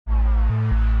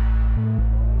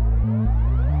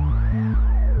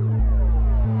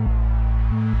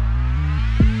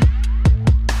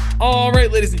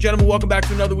ladies and gentlemen, welcome back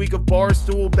to another week of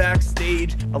Barstool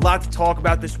Backstage. A lot to talk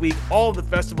about this week. All of the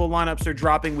festival lineups are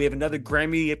dropping. We have another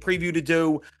Grammy preview to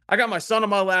do. I got my son on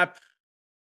my lap.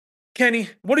 Kenny,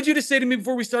 what did you just say to me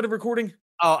before we started recording?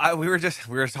 Oh, we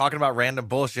were talking about random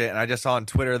bullshit, and I just saw on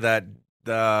Twitter that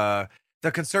the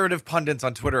conservative pundits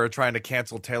on Twitter are trying to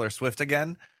cancel Taylor Swift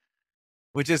again,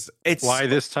 Why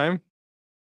this time?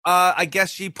 I guess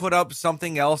she put up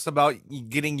something else about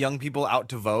getting young people out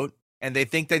to vote, and they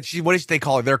think that what did they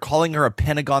call her? They're calling her a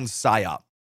Pentagon psyop.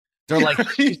 They're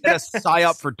like, she's been a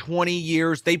psyop for 20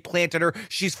 years. They planted her.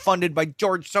 She's funded by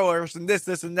George Soros and this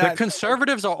and that. The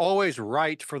conservatives are always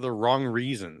right for the wrong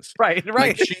reasons. Right.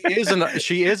 Like,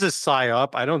 she is a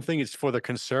psyop. I don't think it's for the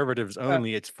conservatives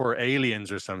only. It's for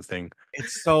aliens or something.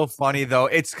 It's so funny though.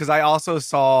 It's because I also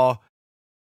saw.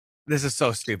 This is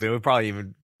so stupid. We probably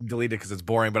even delete it because it's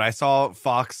boring. But I saw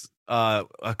Fox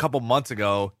a couple months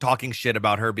ago talking shit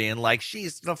about her, being like,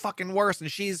 she's the fucking worst,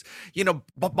 and she's,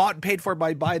 bought and paid for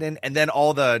by Biden. And then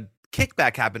all the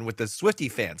kickback happened with the Swiftie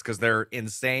fans because they're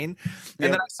insane.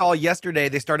 And then I saw yesterday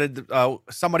they started.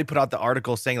 Somebody put out the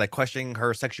article saying, like, questioning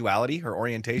her sexuality, her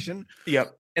orientation.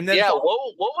 Yep. And then what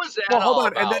was that? Well, hold all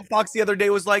on. about? And then Fox the other day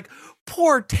was like,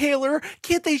 poor Taylor,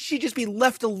 she just be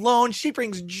left alone? She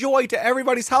brings joy to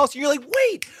everybody's house. And you're like,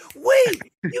 wait,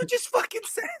 you just fucking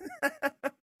said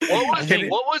that. What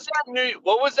was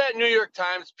that New York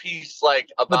Times piece like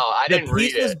about? I didn't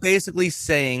read it. The piece was basically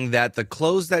saying that the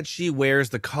clothes that she wears,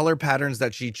 the color patterns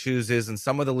that she chooses, and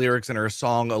some of the lyrics in her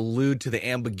song allude to the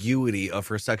ambiguity of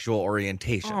her sexual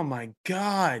orientation. Oh my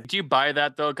God. Do you buy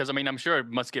that though? Because I mean, I'm sure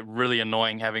it must get really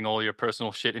annoying having all your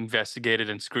personal shit investigated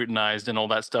and scrutinized and all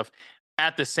that stuff.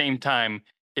 At the same time,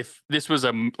 if this was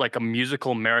a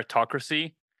musical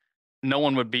meritocracy, no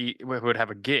one would have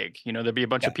a gig. There'd be a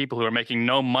bunch of people who are making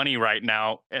no money right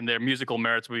now, and their musical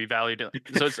merits would be valued.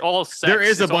 So it's all sex. There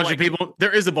is a bunch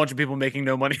of people making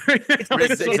no money right now.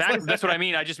 Exactly. That's what I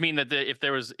mean. I just mean that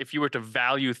if you were to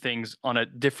value things on a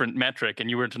different metric, and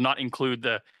you were to not include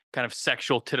the kind of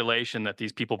sexual titillation that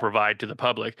these people provide to the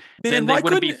public, then they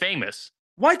wouldn't be famous.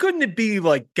 Why couldn't it be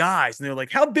like guys? And they're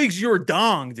like, "How big's your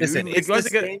dong, dude?" Listen,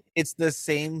 it's the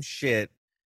same shit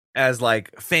as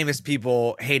like famous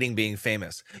people hating being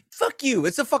famous. Fuck you.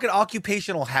 It's a fucking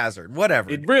occupational hazard.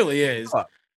 Whatever. It really is. Well,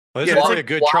 this is a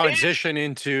good transition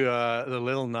into the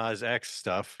Lil Nas X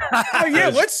stuff. Oh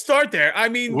yeah, let's start there. I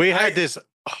mean, we had this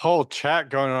whole chat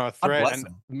going on a thread,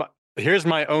 and here's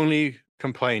my only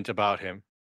complaint about him.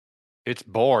 It's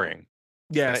boring.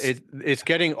 Yes. It's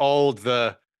getting old,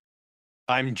 the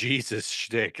I'm Jesus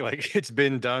shtick. Like, it's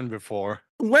been done before.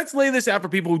 Let's lay this out for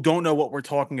people who don't know what we're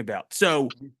talking about. So,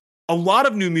 a lot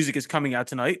of new music is coming out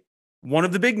tonight. One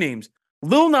of the big names,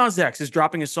 Lil Nas X, is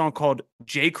dropping a song called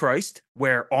J Christ,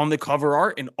 where on the cover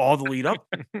art and all the lead up,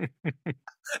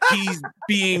 he's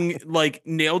being like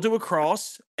nailed to a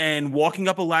cross and walking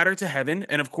up a ladder to heaven.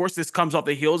 And of course, this comes off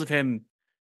the heels of him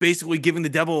basically giving the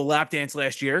devil a lap dance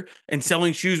last year and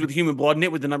selling shoes with human blood in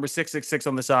it with the number 666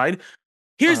 on the side.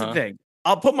 Here's the thing.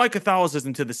 I'll put my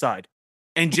Catholicism to the side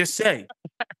and just say,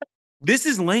 this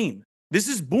is lame. This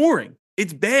is boring.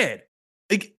 It's bad.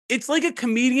 It's like a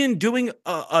comedian doing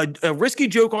a risky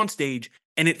joke on stage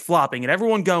and it flopping and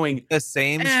everyone going the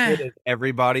same shit as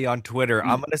everybody on Twitter.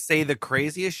 I'm going to say the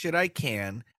craziest shit I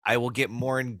can. I will get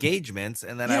more engagements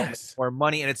and then I will get more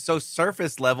money. And it's so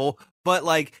surface level, but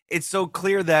like, it's so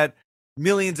clear that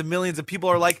millions and millions of people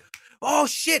are like, oh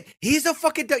shit, he's a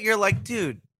fucking you're like,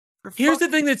 dude. Here's the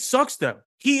thing that sucks though.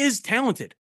 He is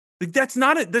talented. Like, that's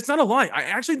not a lie. I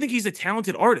actually think he's a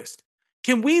talented artist.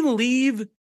 Can we leave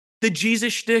the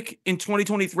Jesus shtick in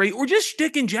 2023 or just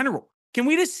shtick in general? Can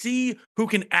we just see who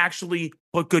can actually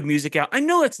put good music out? I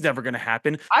know that's never going to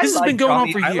happen. This has been going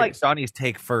on for years. I like Johnny's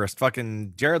take first.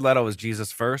 Fucking Jared Leto was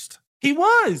Jesus first. He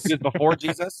was. He was before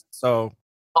Jesus. So,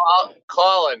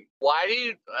 Colin, why do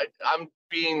you? I'm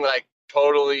being like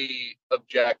totally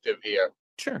objective here.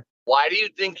 Sure. Why do you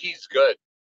think he's good?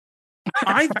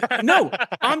 I'm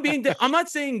not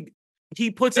saying he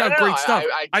puts out great stuff.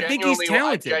 I think he's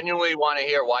talented. I genuinely want to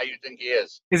hear why you think he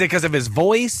is. Is it because of his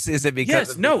voice? Is it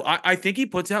because I think he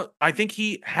puts out, I think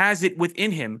he has it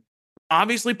within him.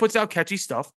 Obviously puts out catchy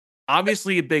stuff.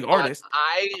 Obviously a big artist.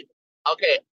 I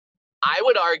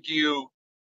would argue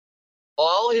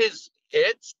all his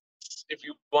hits, if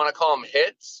you want to call them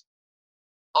hits,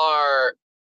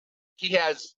 he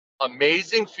has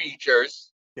amazing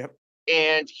features. Yep.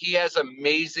 And he has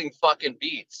amazing fucking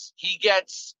beats. He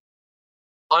gets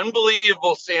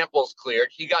unbelievable samples cleared.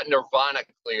 He got Nirvana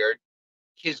cleared.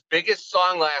 His biggest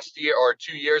song last year or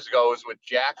 2 years ago was with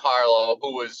Jack Harlow,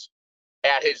 who was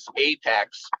at his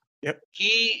apex. Yep.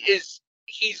 He's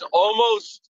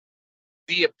almost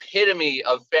the epitome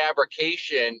of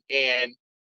fabrication and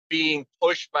being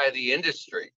pushed by the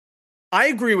industry. I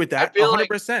agree with that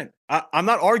 100%. I'm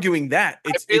not arguing that.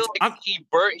 He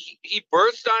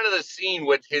burst onto the scene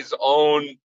with his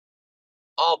own,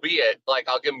 albeit, like,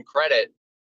 I'll give him credit,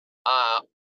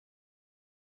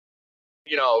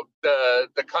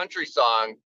 the country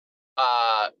song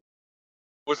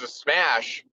was a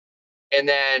smash, and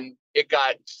then it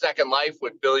got second life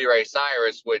with Billy Ray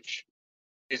Cyrus, which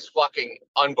is fucking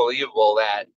unbelievable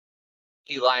that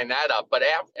he lined that up. But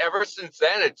ever since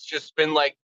then, it's just been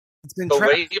like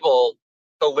the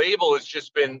label has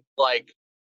just been like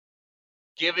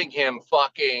giving him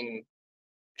fucking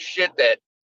shit that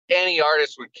any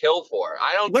artist would kill for.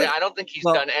 I don't think he's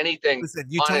done anything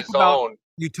on his own.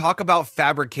 You talk about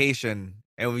fabrication,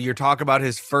 and you're talking about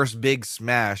his first big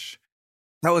smash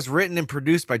that was written and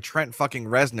produced by Trent fucking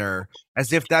Reznor,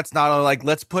 as if that's not like,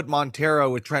 let's put Montero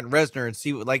with Trent Reznor and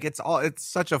see what, like, it's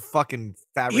such a fucking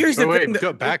fabrication. Here's the thing.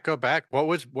 Go back. What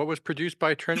was produced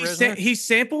by Trent Reznor? He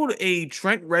sampled a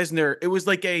Trent Reznor. It was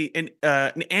like an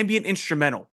ambient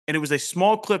instrumental, and it was a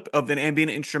small clip of an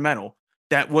ambient instrumental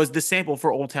that was the sample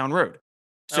for Old Town Road.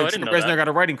 So Trent Reznor got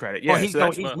a writing credit. Yeah, he's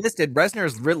listed. Reznor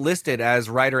is listed as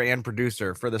writer and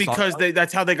producer for the song because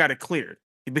that's how they got it cleared.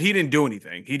 But he didn't do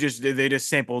anything. They just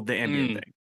sampled the ambient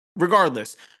thing.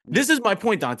 Regardless, this is my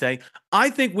point, Dante.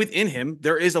 I think within him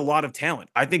there is a lot of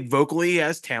talent. I think vocally he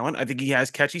has talent. I think he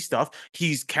has catchy stuff.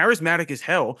 He's charismatic as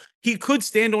hell. He could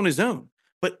stand on his own.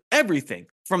 But everything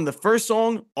from the first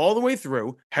song all the way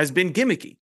through has been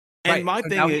gimmicky. And my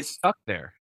thing is, he's stuck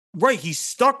there. Right, he's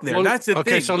stuck there. Well, that's the thing.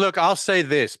 Okay, so look, I'll say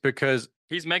this because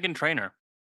he's Meghan Trainor.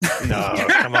 No,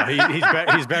 come on,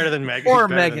 he's better than Meghan. Or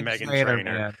Meghan Trainor.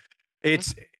 Man.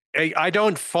 I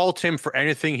don't fault him for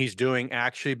anything he's doing,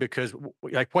 actually, because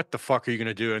like, what the fuck are you going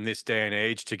to do in this day and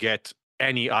age to get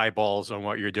any eyeballs on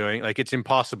what you're doing? Like, it's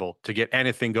impossible to get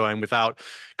anything going without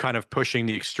kind of pushing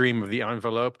the extreme of the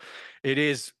envelope. It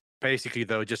is basically,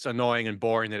 though, just annoying and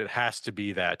boring that it has to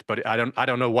be that. But I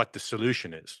don't know what the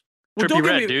solution is. Well,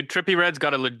 Trippie Redd's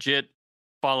got a legit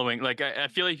following. Like, I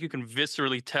feel like you can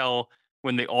viscerally tell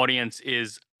when the audience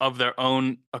is of their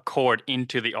own accord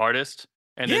into the artist.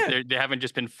 And they haven't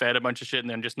just been fed a bunch of shit, and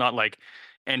they're just not like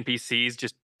NPCs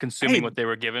just consuming what they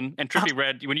were given. And Trippie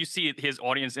Redd, when you see his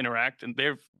audience interact, and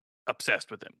they're obsessed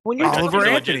with him. When Oliver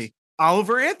Anthony.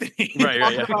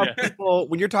 Right. People,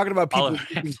 when you're talking about people,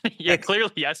 yeah,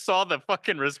 clearly, I saw the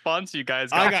fucking response you guys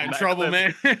got. I got in trouble,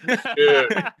 man.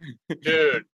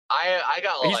 Dude. I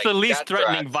got. He's the least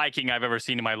threatening Viking I've ever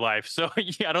seen in my life. So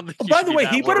yeah, I don't think. By the way,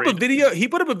 he put up a video. He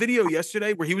put up a video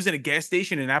yesterday where he was in a gas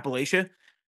station in Appalachia.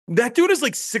 That dude is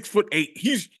like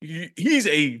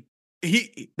 6'8".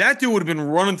 That dude would have been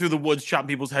running through the woods, chopping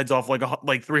people's heads off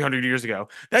like 300 years ago.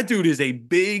 That dude is a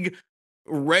big,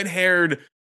 red-haired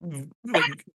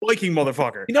Viking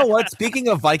motherfucker. You know what? Speaking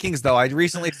of Vikings, though, I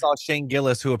recently saw Shane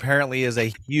Gillis, who apparently is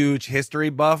a huge history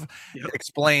buff,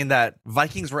 explain that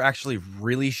Vikings were actually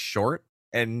really short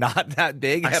and not that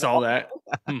big. I saw that.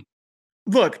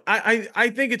 Look,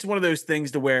 I think it's one of those things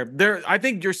to where I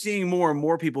think you're seeing more and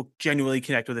more people genuinely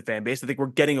connect with the fan base. I think we're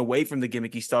getting away from the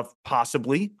gimmicky stuff,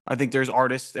 possibly. I think there's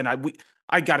artists, and I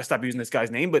got to stop using this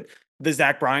guy's name, but the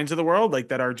Zach Bryans of the world, like,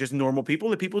 that are just normal people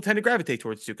that people tend to gravitate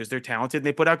towards too because they're talented and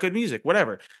they put out good music,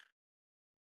 whatever.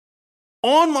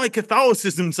 On my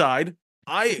Catholicism side,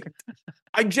 I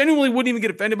genuinely wouldn't even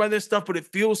get offended by this stuff, but it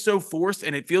feels so forced,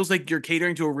 and it feels like you're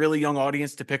catering to a really young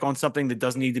audience to pick on something that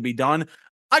doesn't need to be done.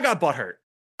 I got butthurt.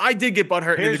 I did get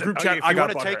butthurt in the group chat. If you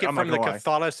want to take it from the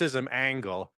Catholicism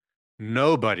angle,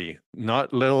 nobody,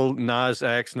 not Lil Nas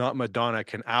X, not Madonna,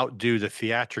 can outdo the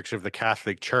theatrics of the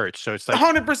Catholic Church. So it's like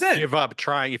 100%. Give up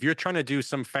trying. If you're trying to do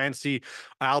some fancy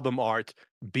album art,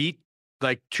 beat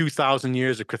like 2,000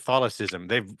 years of Catholicism.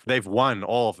 They've won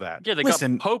all of that. Yeah, they got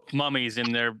Pope mummies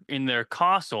in their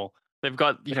castle. They've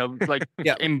got like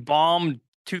embalmed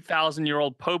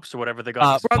 2,000-year-old popes or whatever they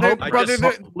got.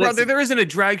 Brother, there isn't a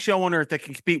drag show on earth that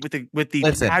can compete with the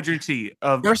pageantry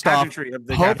of the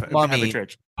Catholic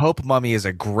Church. Pope Mummy is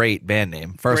a great band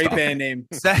name. Band name.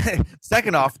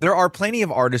 Second off, there are plenty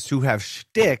of artists who have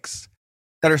shticks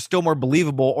that are still more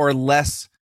believable or less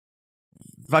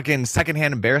fucking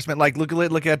secondhand embarrassment. Like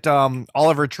look at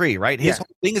Oliver Tree, right? His whole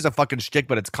thing is a fucking shtick,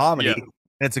 but it's comedy. Yeah.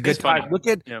 And it's a good time. Look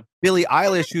at Billie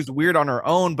Eilish, who's weird on her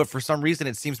own, but for some reason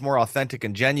it seems more authentic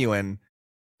and genuine.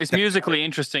 It's musically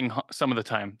interesting some of the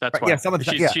time. That's why. Yeah, some of the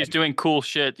time. She's doing cool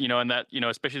shit, and that,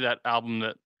 especially that album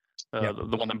that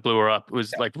the one that blew her up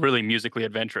was like really musically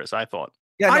adventurous, I thought.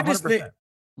 Yeah, I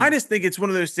just think it's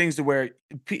one of those things to where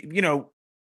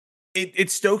it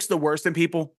stokes the worst in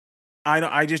people.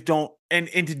 I just don't, and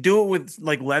to do it with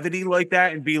like levity like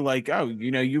that and be like, oh,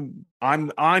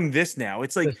 I'm this now.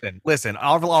 It's like, Listen,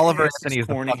 Oliver it's just Anthony is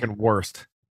the corny. fucking worst.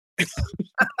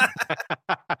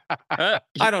 I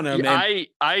don't know, man.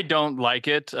 I don't like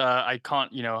it. I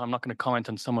can't, I'm not going to comment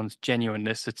on someone's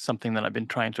genuineness. It's something that I've been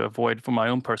trying to avoid for my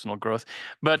own personal growth.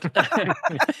 But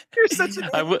You're such a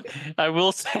I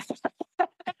will say.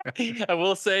 I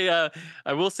will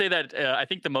say that I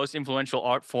think the most influential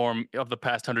art form of the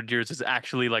past 100 years is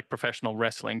actually like professional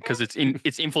wrestling because it's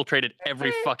infiltrated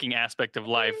every fucking aspect of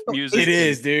life. Music. It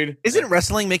is, dude. Isn't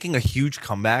wrestling making a huge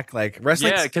comeback? Like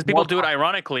wrestling, Yeah, because people do it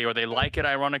ironically, or they like it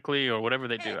ironically, or whatever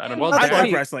they do. I don't know. Well, I Danny,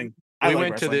 like wrestling. we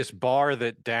went to this bar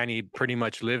that Danny pretty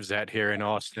much lives at here in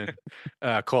Austin,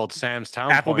 called Sam's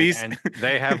Town Applebee's. Point, and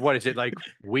they have what is it like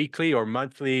weekly or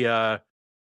monthly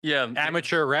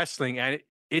amateur wrestling, and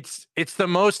it's the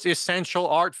most essential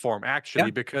art form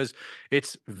actually because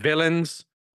it's villains,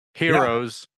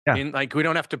 heroes. Yeah. In like we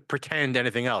don't have to pretend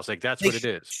anything else. Like that's what it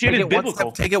is. Shit is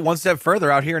biblical. Take it one step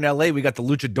further. Out here in LA, we got the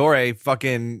Luchador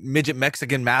fucking midget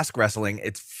Mexican mask wrestling.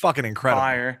 It's fucking incredible.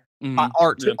 Fire.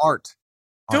 Art.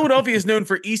 Philadelphia is known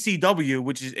for ECW,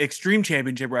 which is Extreme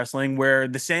Championship Wrestling, where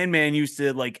the Sandman used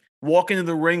to like walk into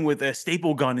the ring with a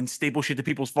staple gun and staple shit to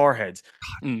people's foreheads.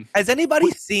 Has anybody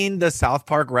seen the South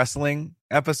Park wrestling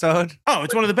episode? Oh,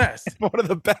 it's one of the best. One of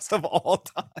the best of all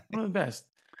time. One of the best.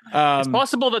 It's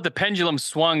possible that the pendulum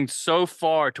swung so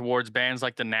far towards bands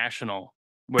like the National,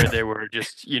 where they were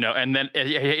just, and then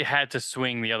it had to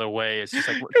swing the other way. It's just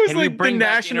like, It was can like we bring the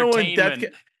back National and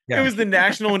entertainment? It was the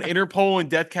National and Interpol and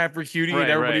Death Cab for Cutie, and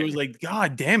everybody was like,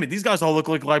 "God damn it, these guys all look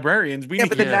like librarians. We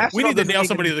need to nail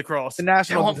somebody to the cross." The They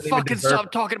National won't fucking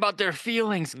stop talking about their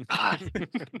feelings. God.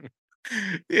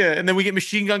 Yeah, and then we get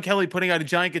Machine Gun Kelly putting out a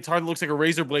giant guitar that looks like a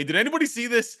razor blade. Did anybody see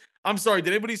this? I'm sorry.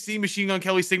 Did anybody see Machine Gun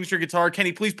Kelly's signature guitar?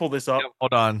 Kenny, please pull this up. Yeah,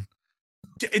 hold on.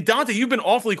 Dante, you've been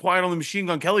awfully quiet on the Machine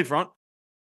Gun Kelly front.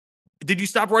 Did you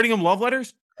stop writing him love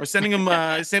letters or sending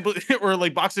him sample or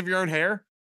like box of your own hair?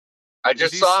 I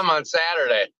just saw him on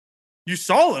Saturday. You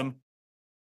saw him?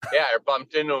 Yeah, I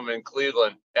bumped into him in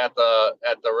Cleveland at the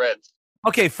Ritz.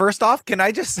 Okay, first off, can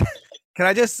I just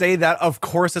say that of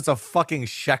course it's a fucking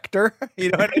Schecter?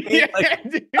 You know what I mean?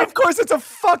 Like, of course it's a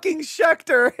fucking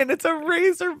Schecter and it's a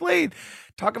razor blade.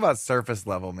 Talk about surface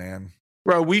level, man.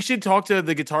 Bro, we should talk to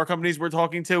the guitar companies we're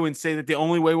talking to and say that the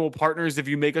only way we'll partner is if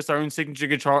you make us our own signature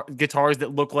guitars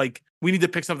that look like we need to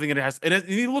pick something that it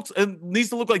needs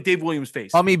to look like Dave Williams' face.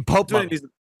 I mean, Pope Mummy.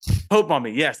 Pope Mummy,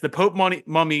 yes, the Pope Mummy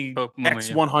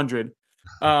X100.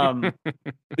 But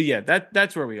yeah,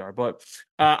 that's where we are. But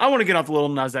I want to get off the Lil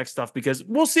Nas X stuff because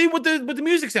we'll see what the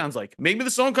music sounds like. Maybe the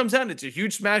song comes out and it's a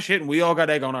huge smash hit and we all got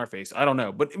egg on our face. I don't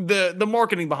know, but the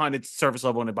marketing behind it's surface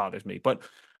level and it bothers me. But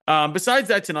besides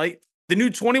that, tonight, the new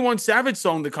 21 Savage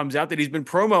song that comes out that he's been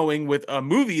promoting with a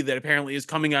movie that apparently is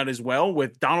coming out as well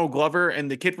with Donald Glover and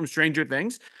the kid from Stranger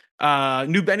Things.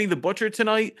 New Benny the Butcher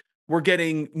tonight. We're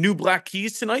getting new Black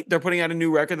Keys tonight. They're putting out a new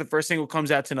record. The first single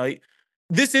comes out tonight.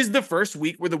 This is the first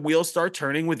week where the wheels start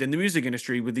turning within the music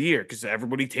industry with the year because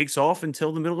everybody takes off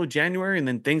until the middle of January and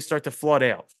then things start to flood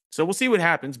out. So we'll see what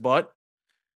happens. But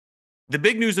the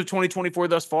big news of 2024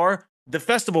 thus far, the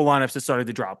festival lineups that started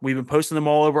to drop. We've been posting them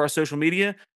all over our social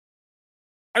media.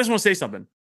 I just want to say something.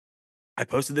 I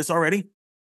posted this already.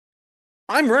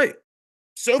 I'm right.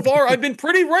 So far, I've been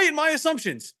pretty right in my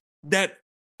assumptions that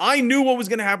I knew what was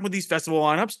going to happen with these festival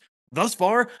lineups. Thus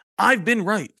far, I've been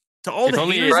right. To all if the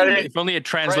only haters, if only it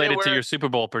translated to your Super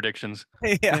Bowl predictions.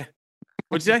 Yeah.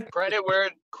 What'd you say? Credit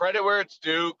where it's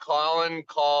due. Colin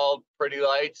called Pretty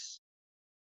Lights.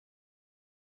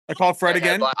 I called Fred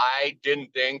again. I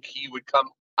didn't think he would come.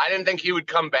 I didn't think he would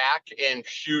come back and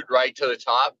shoot right to the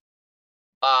top.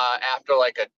 After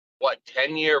like a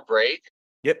 10-year break.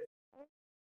 Yep.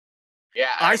 Yeah.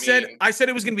 I said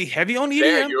it was going to be heavy on EDM.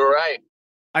 Yeah, you were right.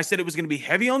 I said it was going to be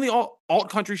heavy on the alt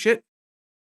country shit.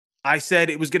 I said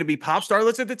it was going to be pop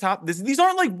starlets at the top. These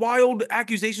aren't like wild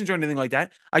accusations or anything like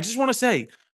that. I just want to say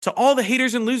to all the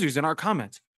haters and losers in our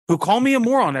comments who call me a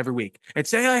moron every week and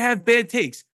say I have bad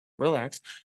takes, relax.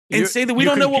 And say that we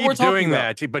don't know what we're talking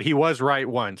about. That, but he was right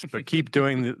once. But keep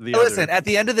doing the Listen, other. at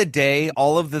the end of the day,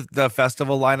 all of the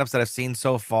festival lineups that I've seen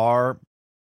so far,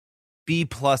 B+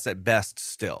 at best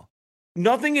still.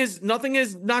 Nothing has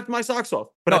knocked my socks off.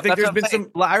 But I think there's been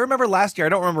some. I remember last year, I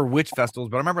don't remember which festivals,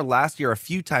 but I remember last year a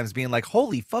few times being like,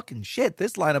 holy fucking shit,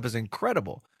 this lineup is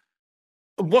incredible.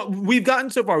 What we've gotten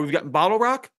so far, we've gotten Bottle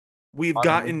Rock, we've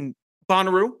gotten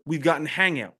Bonnaroo, we've gotten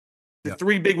Hangout. The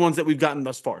three big ones that we've gotten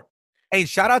thus far. Hey,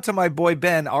 shout out to my boy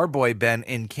Ben, our boy Ben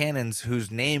in Cannons,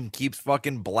 whose name keeps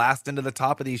fucking blasting to the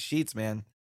top of these sheets, man.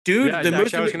 dude. Yeah, The most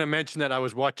actually, I was ama- going to mention that I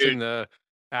was watching the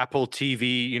Apple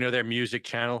TV, their music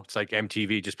channel. It's like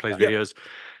MTV, just plays Yep. videos.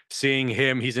 Seeing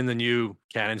him, he's in the new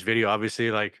Cannons video,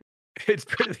 obviously. Like, it's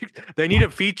pretty, they need to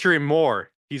feature him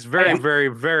more. He's very, very,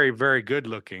 very, very good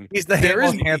looking. He's the there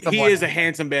is most handsome he one. is a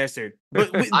handsome bastard. But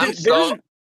I'm there's Ben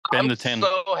I'm the 10.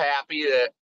 so happy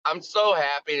that I'm so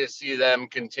happy to see them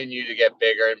continue to get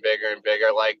bigger and bigger and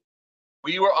bigger. Like,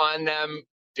 we were on them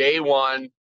day one.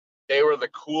 They were the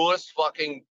coolest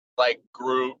fucking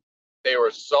group. They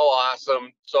were so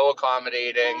awesome, so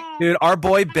accommodating. Dude, our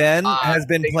boy Ben has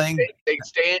been They playing. They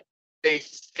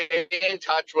stay in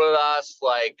touch with us.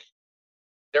 Like,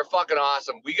 they're fucking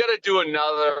awesome. We got to do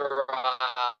another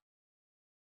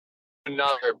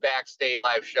backstage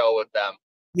live show with them.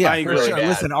 Yeah, I for agree. sure. Bad.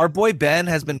 Listen, our boy Ben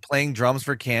has been playing drums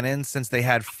for Cannon since they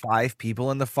had 5 people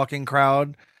in the fucking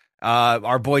crowd.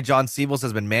 Our boy John Siebels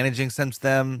has been managing since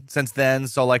then.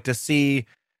 So, like, to see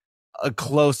a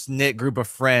close knit group of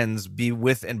friends be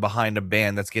with and behind a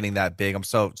band that's getting that big, I'm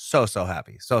so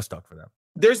happy, so stoked for them.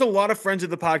 there's a lot of friends of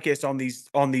the podcast on these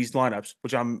lineups,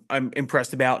 which I'm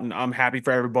impressed about, and I'm happy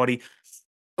for everybody.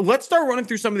 Let's start running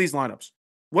through some of these lineups.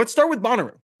 Let's start with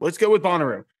Bonnaroo. Let's go with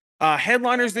Bonnaroo.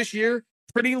 Headliners this year: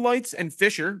 Pretty Lights and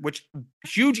Fisher, which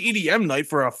huge EDM night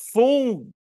for a full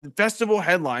festival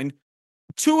headline.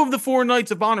 2 of the 4 nights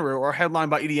of Bonnaroo are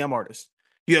headlined by EDM artists.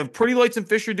 You have Pretty Lights and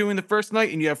Fisher doing the first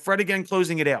night, and you have Fred again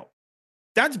closing it out.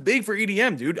 That's big for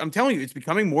EDM, dude. I'm telling you, it's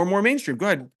becoming more and more mainstream. Go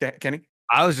ahead, Kenny.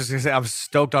 I was just gonna say I'm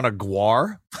stoked on a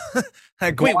Guar.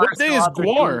 Wait, what day is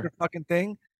Guar? The fucking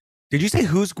thing. Did you say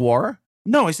who's Guar?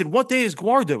 No, I said, what day is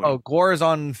Guar doing? Oh, Guar is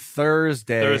on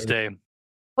Thursday.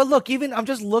 But look, even I'm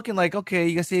just looking like, okay,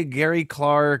 you can see Gary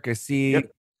Clark. I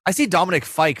see Dominic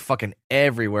Fike fucking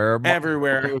everywhere.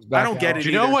 Everywhere. I don't get it. Do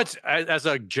you know either. what's, as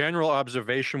a general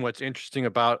observation, what's interesting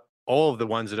about all of the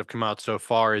ones that have come out so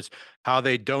far is how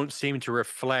they don't seem to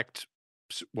reflect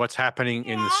what's happening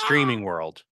in the streaming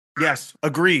world. Yes,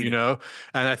 agreed. And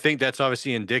I think that's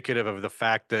obviously indicative of the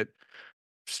fact that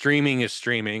streaming is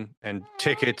streaming, and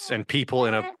tickets and people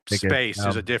in a space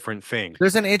is a different thing.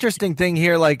 There's an interesting thing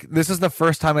here. Like, this is the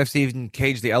first time I've seen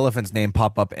Cage the Elephant's name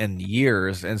pop up in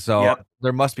years, and so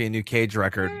there must be a new Cage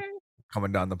record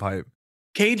coming down the pipe.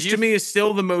 Cage to me is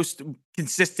still the most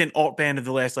consistent alt band of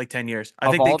the last 10 years.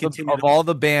 I think they continue of all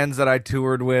the bands that I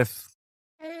toured with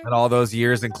in all those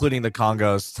years, including the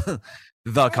Congos,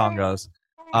 the Congos.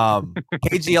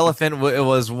 Cage the Elephant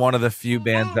was one of the few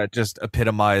bands that just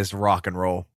epitomized rock and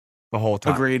roll the whole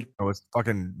time. Agreed. It was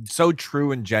fucking so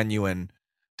true and genuine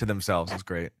to themselves. It's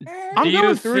great. Do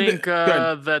you think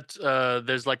that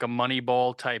there's like a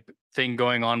Moneyball type thing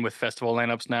going on with festival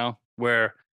lineups now,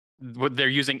 where they're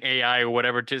using AI or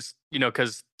whatever, just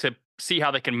because to see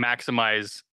how they can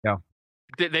maximize? Yeah,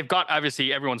 they've got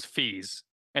obviously everyone's fees.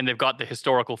 And they've got the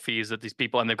historical fees that these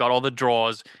people, and they've got all the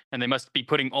draws, and they must be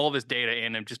putting all this data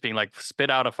in and just being like, spit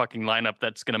out a fucking lineup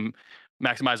that's going to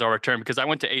maximize our return. Because I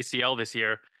went to ACL this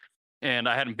year, and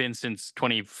I hadn't been since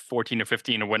 2014 or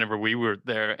 15 or whenever we were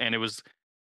there, and it was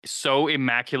so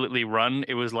immaculately run.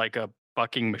 It was like a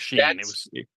fucking machine. That's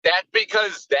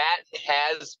because that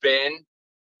has been,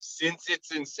 since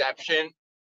its inception,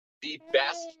 the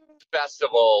best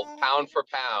festival pound for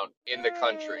pound in the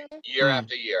country, year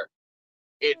after year.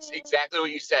 It's exactly what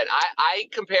you said. I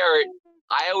compare it.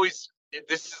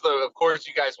 This is of course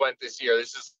you guys went this year.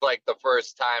 This is like the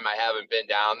first time I haven't been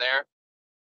down there.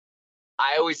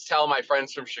 I always tell my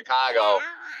friends from Chicago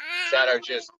that are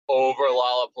just over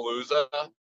Lollapalooza.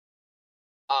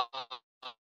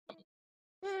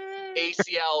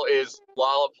 ACL is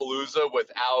Lollapalooza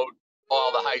without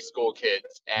all the high school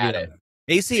kids at it.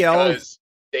 ACL, because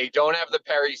they don't have the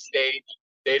Perry stage.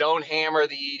 They don't hammer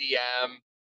the EDM.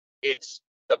 It's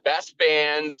the best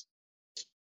bands,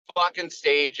 fucking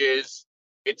stages.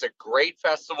 It's a great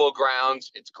festival grounds.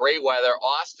 It's great weather.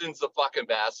 Austin's the fucking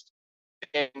best.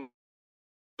 And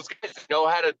those guys know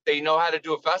how to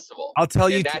do a festival. I'll tell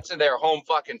you, that's in their home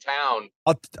fucking town.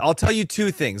 I'll tell you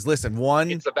 2 things. Listen,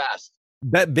 one, it's the best.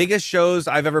 Biggest shows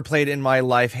I've ever played in my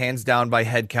life, hands down by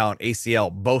head count, ACL,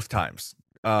 both times.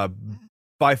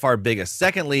 By far biggest.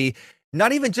 Secondly,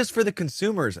 not even just for the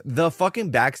consumers, the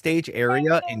fucking backstage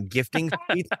area and gifting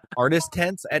seats, artist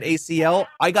tents at ACL.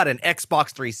 I got an Xbox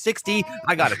 360.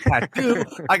 I got a tattoo.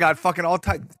 I got fucking all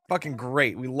time. Fucking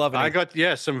great. We love it. I got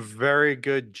some very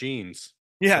good jeans.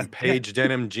 Yeah, Page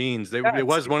denim jeans. It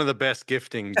was one of the best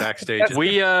gifting backstage.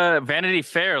 We Vanity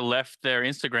Fair left their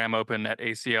Instagram open at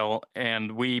ACL,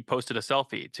 and we posted a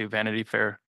selfie to Vanity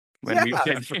Fair when we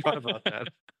I forgot about that.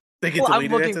 They get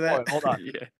deleted after that. Hold on.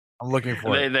 Yeah. I'm looking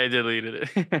for it. They deleted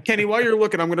it. Kenny, while you're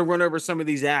looking, I'm going to run over some of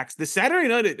these acts. The Saturday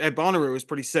night at Bonnaroo was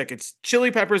pretty sick. It's Chili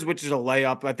Peppers, which is a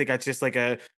layup. I think that's just like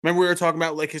remember we were talking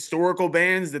about like historical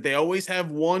bands that they always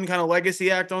have one kind of legacy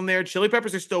act on there. Chili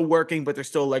Peppers are still working, but they're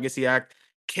still a legacy act.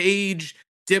 Cage,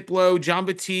 Diplo, John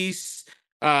Batiste,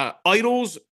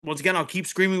 Idols. Once again, I'll keep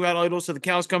screaming about Idols till the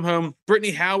cows come home.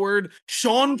 Brittany Howard,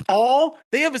 Sean Paul.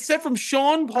 They have a set from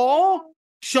Sean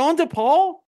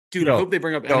DePaul. Dude, I hope they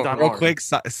bring up Eminem. Real quick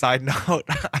side note,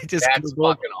 That's fucking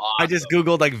awesome. I just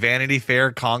googled like Vanity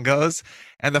Fair Congos,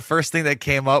 and the first thing that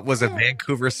came up was a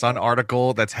Vancouver Sun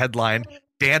article that's headlined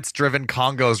 "Dance-Driven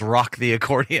Congos Rock the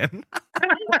Accordion."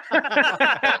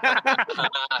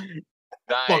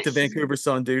 Nice. Fuck the Vancouver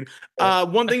Sun, dude.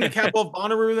 One thing to cap off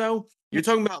Bonnaroo, though, you're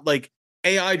talking about like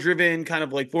AI-driven kind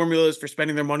of like formulas for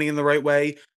spending their money in the right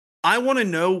way. I want to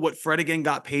know what Fred again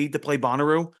got paid to play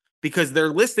Bonnaroo, because they're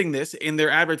listing this in their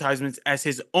advertisements as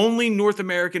his only North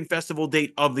American festival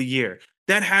date of the year.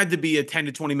 That had to be a $10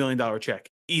 to $20 million check.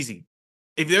 Easy.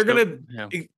 If they're going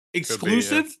to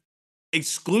exclusive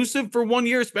for 1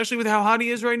 year, especially with how hot he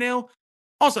is right now.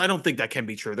 Also, I don't think that can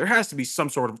be true. There has to be some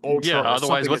sort of ultra. Yeah,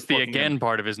 otherwise, what's the again again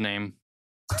part of his name?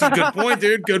 That's a good point,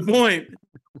 dude. Good point.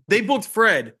 They booked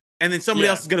Fred, and then somebody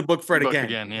else is going to book Fred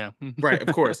again. Yeah. Right,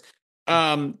 of course.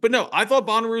 But no, I thought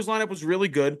Bonnaroo's lineup was really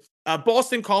good.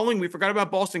 Boston Calling, we forgot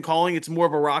about Boston Calling. It's more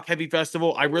of a rock heavy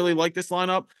festival. I really like this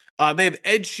lineup. They have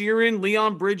Ed Sheeran,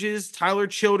 Leon Bridges, Tyler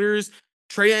Childers,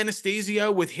 Trey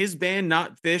Anastasio with his band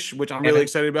Not Fish, which I'm really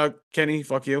excited about. Kenny,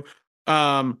 fuck you.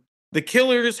 The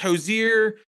Killers,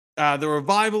 Hozier, the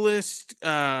Revivalist.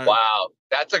 Wow,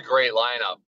 that's a great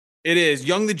lineup. It is.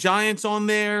 Young the Giants on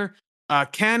there.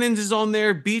 Cannons is on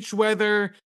there. Beach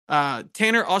Weather.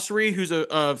 Tanner Ussery, who's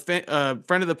a friend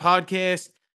of the podcast.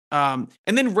 And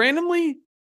then randomly,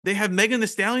 they have Megan Thee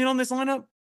Stallion on this lineup.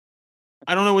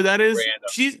 I don't know what that is.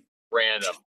 Random.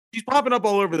 Random. She's popping up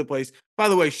all over the place. By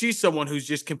the way, she's someone who's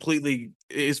just completely,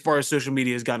 as far as social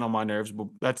media, has gotten on my nerves. But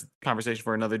that's a conversation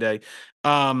for another day.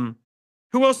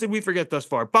 Who else did we forget thus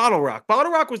far? Bottle Rock.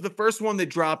 Bottle Rock was the first one that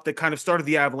dropped that kind of started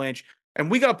the avalanche, and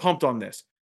we got pumped on this.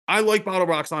 I like Bottle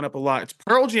Rock's lineup a lot. It's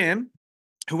Pearl Jam,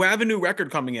 who have a new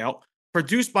record coming out,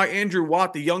 produced by Andrew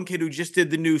Watt, the young kid who just did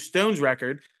the new Stones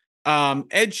record.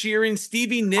 Ed Sheeran,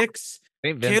 Stevie Nicks,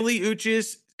 Kaylee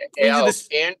Uchis.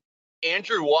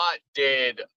 Andrew Watt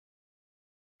did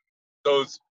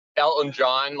those Elton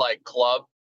John like club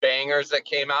bangers that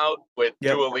came out with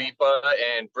Dua Lipa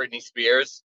and Britney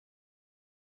Spears.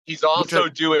 He's also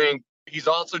doing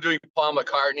Paul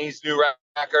McCartney's new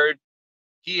record.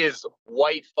 He is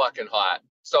white fucking hot.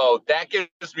 So that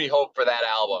gives me hope for that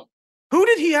album. Who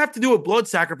did he have to do a blood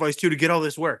sacrifice to get all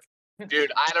this work?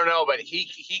 Dude, I don't know, but he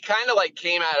kind of like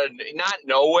came out of not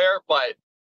nowhere, but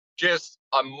just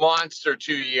a monster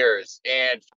 2 years.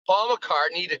 And Paul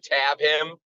McCartney to tab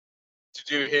him to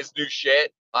do his new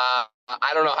shit. I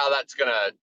don't know how that's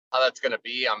gonna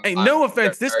be. No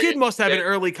offense, this kid must have an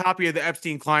early copy of the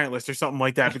Epstein client list or something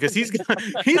like that, because he's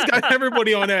got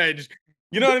everybody on edge.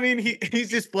 You know what I mean? He's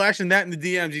just splashing that in the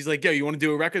DMs. He's like, "Yo, you want to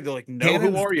do a record?" They're like, "No,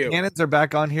 who are you?" Cannons are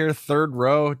back on here, third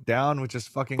row down, which is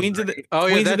fucking Queens of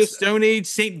the Stone Age,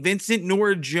 St. Vincent,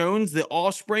 Nora Jones, The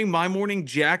Offspring, My Morning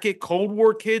Jacket, Cold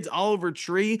War Kids, Oliver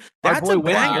Tree. That's a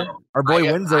banger. Our boy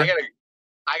Windsor.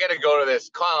 I gotta go to this.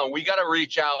 Colin, we gotta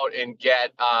reach out and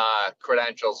get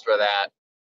credentials for that.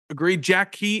 Agreed.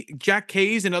 Jack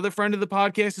Kays, another friend of the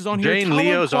podcast, is on here. Jane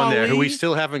Leo's on there, who we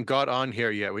still haven't got on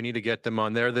here yet. We need to get them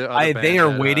on there. They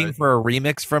are waiting for a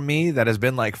remix from me that has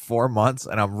been like 4 months,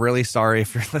 and I'm really sorry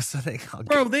if you're listening.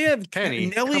 Bro, they have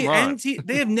Nelly NT.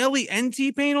 They have Nelly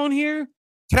NT Pain on here.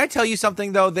 Can I tell you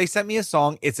something though? They sent me a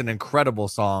song. It's an incredible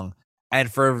song, and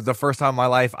for the first time in my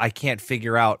life, I can't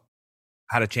figure out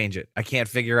how to change it. I can't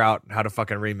figure out how to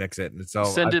fucking remix it. And so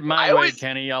send it my way,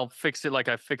 Kenny. I'll fix it like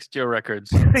I fixed your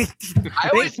records. I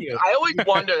always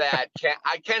wonder that,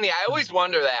 Kenny. I always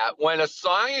wonder that when a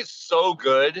song is so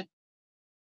good,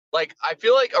 like I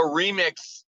feel like a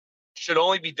remix should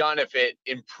only be done if it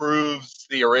improves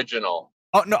the original.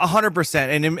 Oh no, 100%.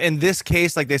 And in this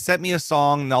case, like they sent me a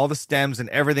song and all the stems and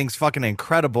everything's fucking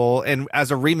incredible. And as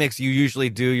a remix, you usually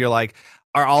do. You're like,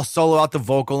 or I'll solo out the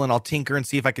vocal and I'll tinker and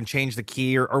see if I can change the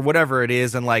key or whatever it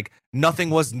is. And like nothing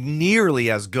was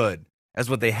nearly as good as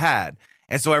what they had.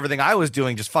 And so everything I was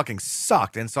doing just fucking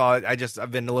sucked. And so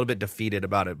I've been a little bit defeated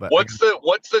about it. But what's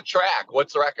the track?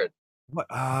 What's the record?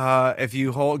 If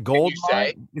you hold Gold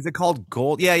Mine, is it called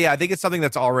Gold? Yeah. I think it's something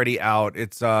that's already out.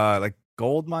 It's like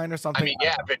Gold Mine or something. I mean,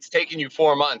 yeah, if it's taking you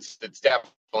 4 months, it's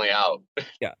definitely out.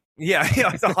 Yeah,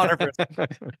 it's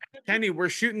 100%. Kenny, we're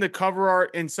shooting the cover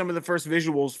art and some of the first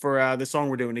visuals for the song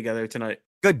we're doing together tonight.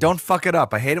 Good. Don't fuck it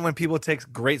up. I hate it when people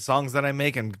take great songs that I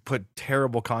make and put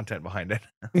terrible content behind it.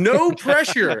 No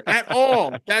pressure at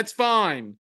all. That's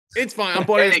fine. It's fine. I'm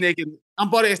butt ass naked. I'm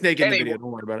butt ass naked in the video.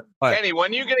 Don't worry about it. Right. Kenny,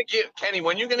 when you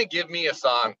gonna give me a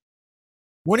song?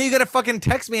 When are you gonna fucking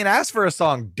text me and ask for a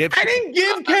song, dipshit? I didn't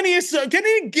give Kenny a song. Kenny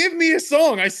didn't give me a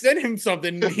song. I sent him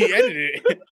something. And he edited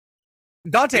it.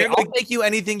 Dante, Yeah, I'll make you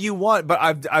anything you want, but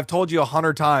I've told you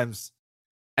 100 times,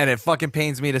 and it fucking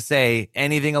pains me to say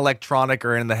anything electronic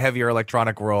or in the heavier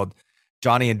electronic world.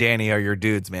 Johnny and Danny are your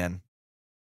dudes, man.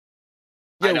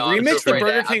 Yeah, remix the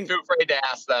Burger King. I'm too afraid to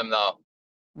ask them though.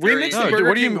 Remix the No, Burger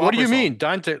what do King you Whopper mean, song.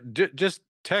 Dante? Just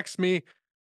text me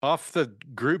off the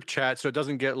group chat so it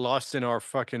doesn't get lost in our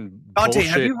fucking Dante,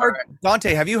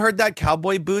 bullshit. have you heard that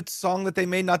Cowboy Boots song that they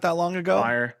made not that long ago?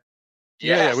 Fire.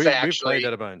 Yes, we've actually. played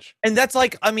that a bunch. And that's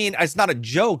like, I mean, it's not a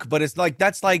joke, but it's like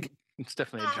that's like It's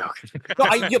definitely a joke.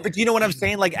 no, yeah, but you know what I'm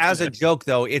saying? Like as a joke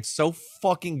though, it's so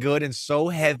fucking good and so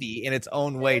heavy in its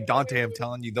own way. Dante, I'm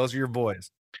telling you, those are your boys.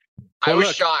 I Well, was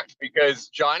look- shocked because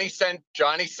Johnny sent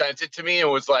it to me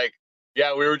and was like,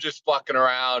 "Yeah, we were just fucking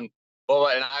around,"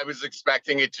 and I was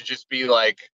expecting it to just be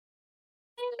like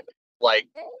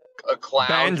a clown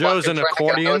Banjos fucking and track,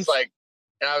 accordions?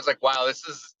 and I was like, "Wow, this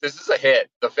is a hit."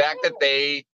 The fact that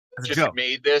they As a just joke.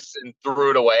 made this and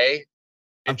threw it away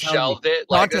I'm and telling you. shelved it,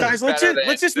 like Dante- this Guys, is let's better just- than-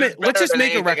 let's just this is ma- let's better just than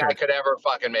make a anything I record. could ever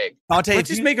fucking make. Dante, Let's if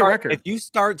just you make a start- record. If you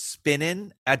start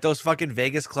spinning at those fucking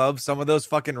Vegas clubs, some of those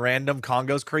fucking random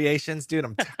Congos creations, dude,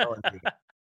 I'm telling you,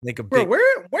 make a Bro, big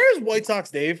where's White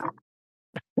Sox Dave?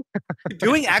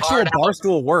 doing actual Hard out.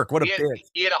 barstool work. What a He had, bitch!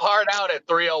 he had a hard out at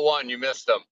 3:01. You missed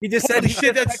him. He just said Holy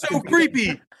shit, that's so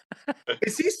creepy.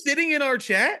 Is he sitting in our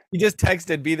chat? He just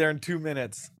texted, "Be there in 2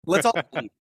 minutes." Let's all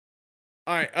eat.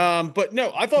 All right. But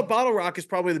no, I thought Bottle Rock is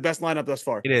probably the best lineup thus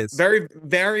far. It is. Very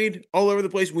varied, all over the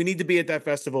place. We need to be at that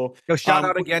festival. Go shout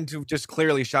out we- again to just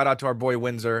clearly shout out to our boy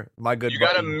Windsor, my good You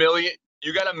got buddy. $1 million.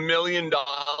 You got $1 million,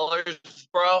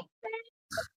 bro.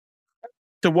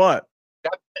 To what?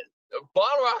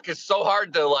 Bottle Rock is so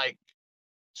hard to like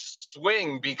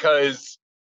swing because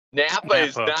Napa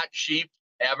is Napa. not cheap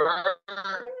ever,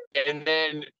 and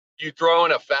then you throw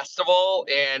in a festival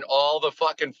and all the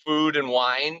fucking food and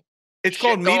wine. It's shit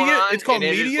called going media. on, It's called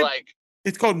and it is media. like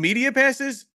It's called media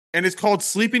passes, and it's called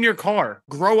sleep in your car.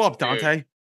 Grow up, Dante.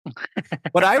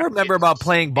 What I remember about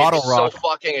playing Bottle it's Rock, so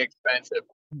fucking expensive.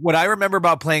 what I remember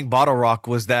about playing Bottle Rock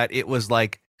was that it was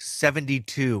like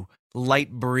 72,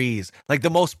 light breeze, like the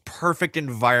most perfect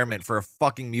environment for a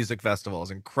fucking music festival. It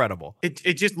was incredible.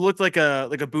 It just looked like a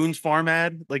Boone's Farm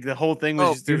ad. Like the whole thing was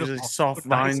Oh, just there was beautiful. like soft Looked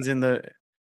nice. vines in the.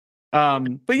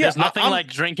 But yeah, There's nothing I'm- like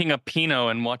drinking a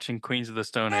Pinot and watching Queens of the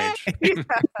Stone Age.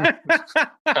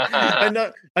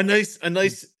 a nice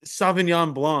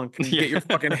Sauvignon Blanc. And Get your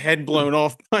fucking head blown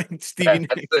off by Stevie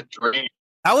That's Nicks. the dream.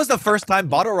 That was the first time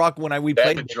Bottle Rock when we That's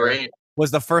played the there, dream.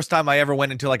 was the first time I ever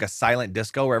went into like a silent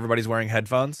disco where everybody's wearing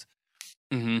headphones.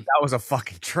 Hmm. That was a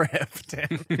fucking trip. Damn.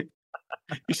 You should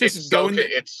It's just so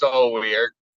it's so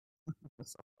weird.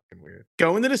 Fucking weird.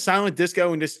 go into the silent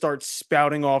disco and just start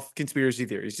spouting off conspiracy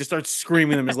theories. Just start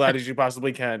screaming them as loud as you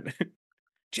possibly can.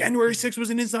 January 6th was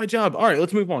an inside job. All right,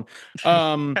 let's move on.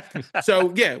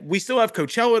 So yeah, we still have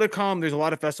Coachella to come. There's a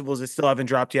lot of festivals that still haven't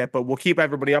dropped yet, but we'll keep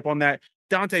everybody up on that.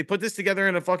 Dante, put this together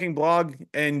in a fucking blog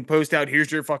and post out. Here's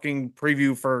your fucking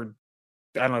preview for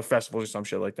I don't know festivals or some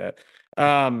shit like that.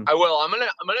 I will. I'm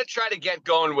gonna try to get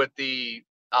going with the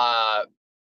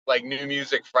like New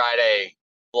Music Friday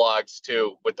vlogs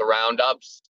too with the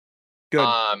roundups. Good.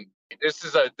 This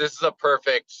is a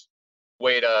perfect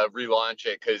way to relaunch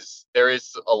it because there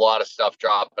is a lot of stuff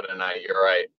dropping tonight. You're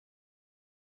right.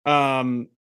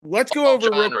 Let's go All over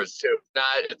real genres too.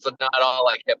 It's not all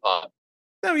like hip hop.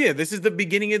 No, yeah, this is the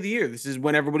beginning of the year. This is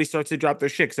when everybody starts to drop their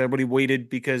shit because everybody waited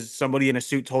because somebody in a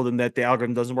suit told them that the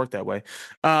algorithm doesn't work that way.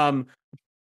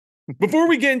 Before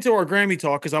we get into our Grammy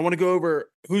talk, because I want to go over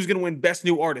who's going to win Best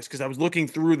New Artist, because I was looking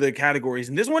through the categories,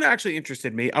 and this one actually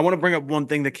interested me. I want to bring up one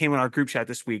thing that came in our group chat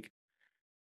this week.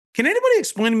 Can anybody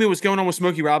explain to me what's going on with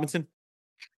Smokey Robinson?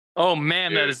 Oh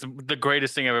man, that Dude. is the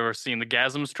greatest thing I've ever seen. The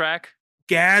Gasms track.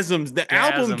 Gasms, the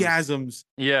album Gasms. Gasms.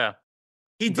 Yeah.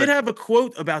 He But- did have a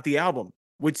quote about the album,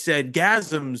 which said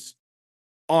Gasms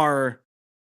are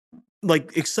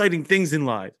like exciting things in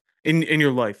life, in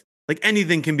your life. Like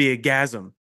anything can be a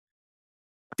gasm.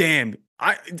 Damn,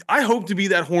 I hope to be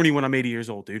that horny when I'm 80 years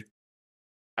old, dude.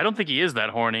 I don't think he is that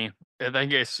horny. I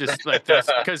think it's just like that's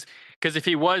because if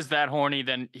he was that horny,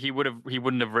 then he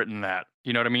wouldn't have written that.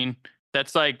 You know what I mean?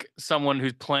 That's like someone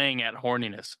who's playing at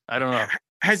horniness. I don't know.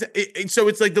 So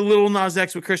it's like the Little Nas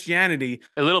X with Christianity.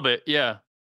 A little bit, yeah.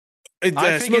 I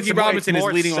think Smokey Robinson is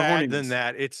more leading on sad horniness. than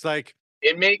that. It's like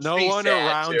It makes no me one sad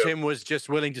around too. him was just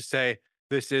willing to say,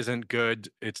 this isn't good.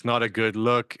 It's not a good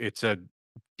look.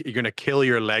 You're going to kill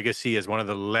your legacy as one of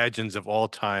the legends of all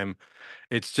time.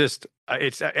 It's just,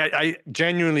 I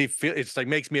genuinely feel it's like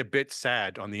makes me a bit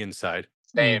sad on the inside.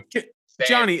 Same.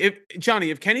 Johnny,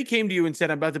 if Kenny came to you and said,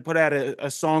 I'm about to put out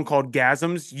a song called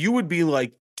Gasms, you would be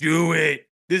like, do it.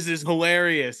 This is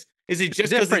hilarious. Is it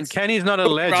just different? Kenny's not a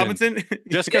legend. Robinson?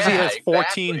 Just because he Yeah, has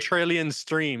 14 exactly. trillion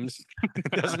streams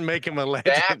doesn't make him a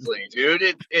legend. Exactly,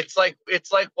 dude. It's like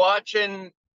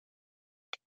watching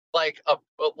like a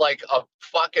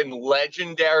fucking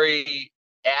legendary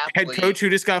athlete. Head coach who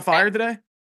just got fired today?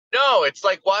 No, it's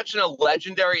like watching a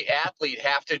legendary athlete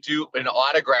have to do an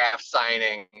autograph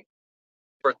signing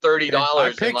for $30.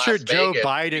 I pictured Joe Vegas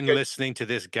Biden because- listening to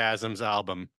this Gasms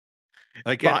album.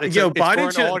 Like, Biden it's for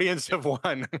an should- audience of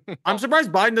one. I'm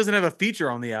surprised Biden doesn't have a feature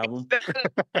on the album.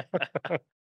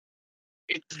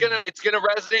 It's gonna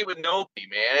resonate with nobody,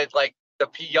 man. It's like the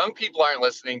young people aren't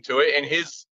listening to it, and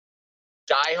his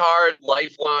diehard,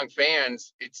 lifelong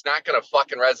fans, it's not gonna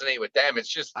fucking resonate with them. It's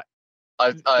just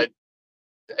a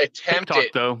attempt TikTok,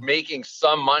 at though. making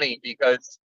some money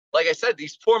because, like I said,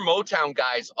 these poor Motown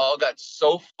guys all got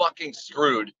so fucking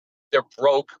screwed. They're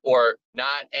broke or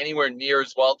not anywhere near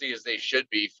as wealthy as they should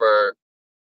be for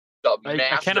the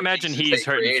I can't imagine masterpieces he's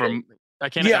they hurting created. from. I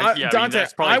can't. Yeah, I mean, Dante,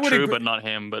 that's I probably would true, agree- but not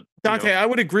him. But Dante, I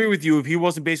would agree with you if he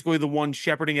wasn't basically the one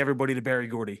shepherding everybody to Berry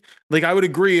Gordy. Like, I would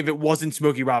agree if it wasn't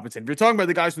Smokey Robinson. If you're talking about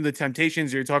the guys from the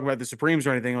Temptations or you're talking about the Supremes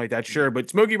or anything like that, sure. But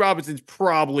Smokey Robinson's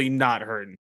probably not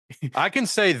hurting. I can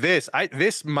say this.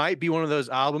 This might be one of those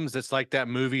albums that's like that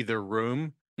movie, The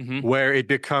Room, Mhm. where it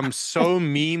becomes so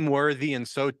meme worthy and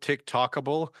so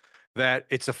TikTokable that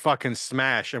it's a fucking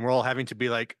smash, and we're all having to be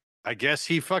like, I guess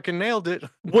he fucking nailed it.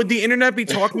 Would the internet be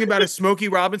talking about a Smokey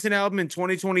Robinson album in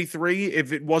 2023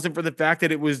 if it wasn't for the fact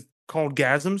that it was called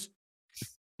Gasms?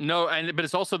 No, but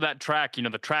it's also that track,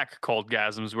 the track called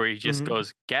Gasms, where he just Mhm.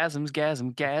 goes gasms,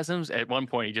 gasm, gasms. At one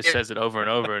point, he just If- said it over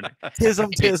and over. And Tism,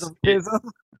 It's-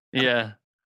 tism. yeah,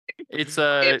 it's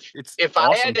it's If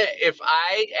awesome. if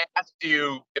I asked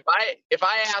you,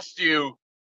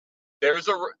 there's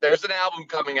an album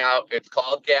coming out. It's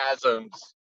called Gasms.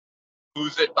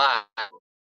 Who's it by?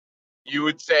 You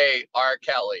would say R.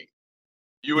 Kelly.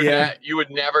 You would Yeah. you would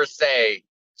never say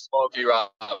Smokey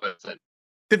Robinson.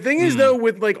 The thing is, though,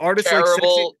 with like artists like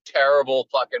Terrible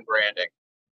fucking branding.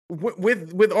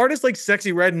 with artists like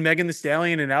Sexy Red and Megan Thee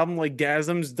Stallion, an album like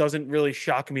Gasms doesn't really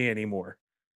shock me anymore.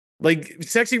 Like,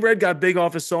 Sexy Red got big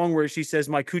off a song where she says,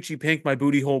 "My coochie pink, my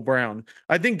booty hole brown."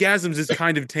 I think Gasms is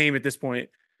kind of tame at this point.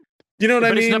 You know what I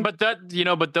But it's mean?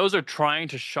 not, but those are trying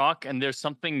to shock, and there's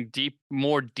something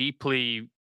more deeply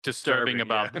disturbing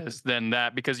about yeah. this than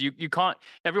that, because you can't.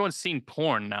 Everyone's seen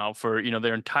porn now for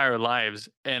their entire lives,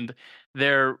 and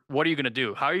what are you going to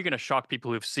do? How are you going to shock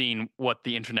people who've seen what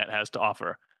the internet has to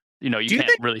offer? You Do you can't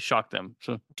think- really shock them.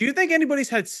 So Do you think anybody's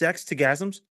had sex to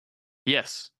Gasms?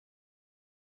 yes.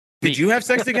 Did you have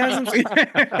sex to Gasms?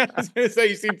 I was gonna say,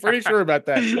 you seem pretty sure about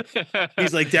that.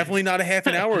 He's like, definitely not a half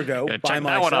an hour ago. Yeah, by check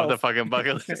that one off the myself. fucking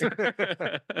bucket list.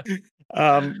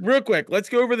 Real quick, let's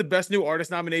go over the best new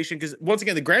artist nomination, because once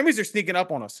again, the Grammys are sneaking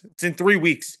up on us. It's in 3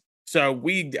 weeks, so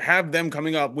we have them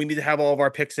coming up. We need to have all of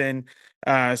our picks in,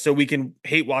 so we can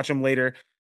hate watch them later.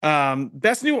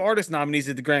 Best new artist nominees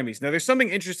at the Grammys. Now, there's something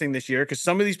interesting this year because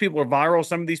some of these people are viral,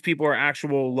 some of these people are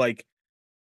actual like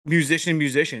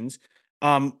musicians.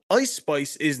 Ice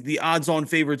Spice is the odds-on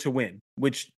favorite to win,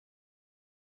 which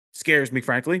scares me,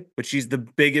 frankly. But she's the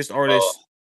biggest artist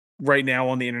right now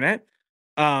on the internet.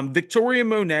 Victoria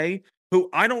Monet, who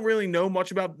I don't really know much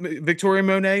about Victoria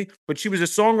Monet, but she was a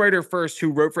songwriter first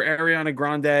who wrote for Ariana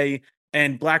Grande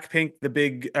and Blackpink, the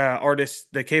big artist,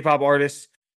 the K-pop artist.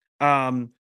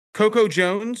 Coco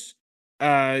Jones,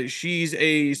 she's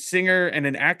a singer and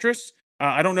an actress.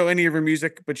 I don't know any of her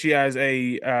music, but she has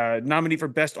a nominee for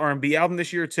Best R&B Album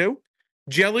this year too.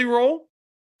 Jelly Roll,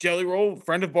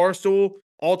 friend of Barstool,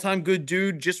 all-time good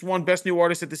dude, just won Best New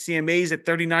Artist at the CMAs at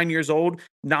 39 years old,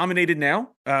 nominated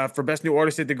now for Best New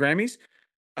Artist at the Grammys.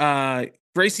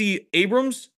 Gracie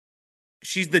Abrams,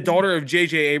 she's the daughter of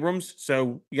J.J. Abrams,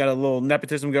 so you got a little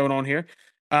nepotism going on here.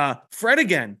 Fred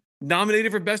again,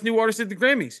 nominated for Best New Artist at the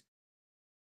Grammys.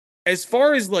 As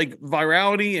far as like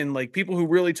virality and like people who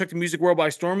really took the music world by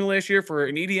storm last year for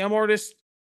an EDM artist,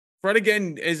 Fred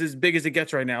again is as big as it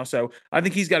gets right now. So I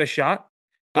think he's got a shot.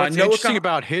 What's Noah interesting Con-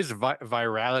 about his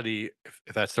virality, if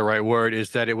that's the right word,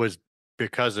 is that it was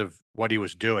because of what he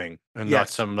was doing and not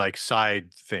Yes. some like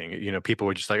side thing. People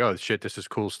were just like, "Oh shit, this is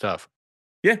cool stuff."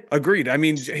 Yeah, agreed. I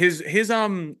mean, his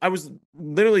I was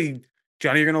literally,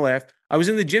 Johnny, you're gonna laugh. I was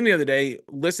in the gym the other day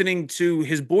listening to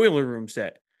his Boiler Room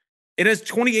set. It has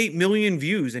 28 million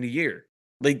views in a year.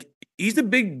 Like he's a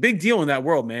big deal in that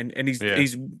world, man, and Yeah.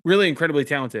 he's really incredibly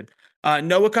talented.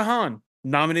 Noah Kahan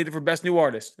nominated for Best New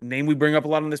Artist, a name we bring up a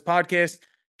lot on this podcast.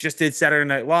 Just did Saturday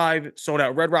Night Live, sold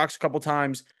out Red Rocks a couple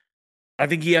times. I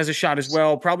think he has a shot as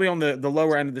well, probably on the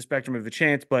lower end of the spectrum of the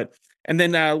chance. But and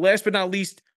then last but not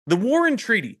least, the Warren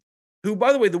Treaty, who,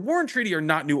 by the way, the Warren Treaty are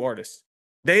not new artists.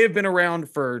 They have been around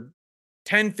for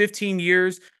 10, 15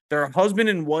 years. They're a husband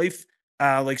and wife,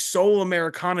 like soul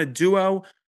Americana duo.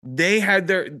 They had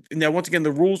their now once again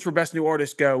the rules for Best New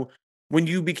Artist go when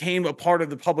you became a part of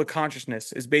the public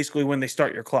consciousness is basically when they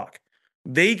start your clock.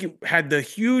 They had the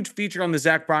huge feature on the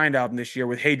Zach Bryan album this year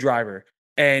with Hey Driver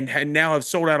and now have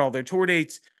sold out all their tour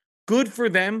dates. Good for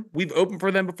them. We've opened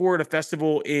for them before at a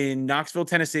festival in Knoxville,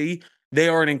 Tennessee. They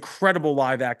are an incredible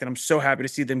live act, and I'm so happy to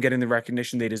see them getting the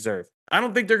recognition they deserve. I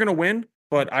don't think they're going to win,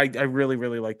 but I really,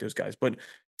 really like those guys. But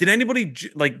does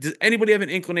anybody have an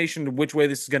inclination to which way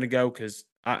this is going to go? Because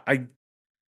I'm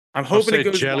I'll hoping say it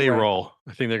goes Jelly one way. Roll.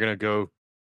 I think they're gonna go.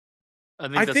 I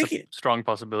think that's a strong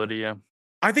possibility. Yeah.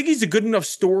 I think he's a good enough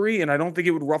story, and I don't think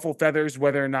it would ruffle feathers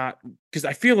whether or not, because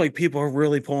I feel like people are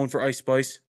really pulling for Ice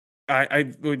Spice.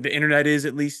 The internet is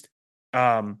at least.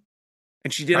 And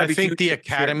she did. I have a think huge the share.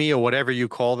 Academy or whatever you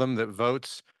call them that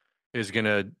votes is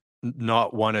gonna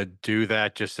not want to do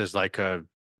that just as like a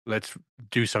let's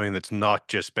do something that's not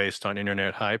just based on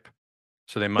internet hype.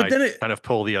 So they might then kind of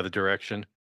pull the other direction.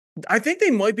 I think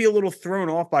they might be a little thrown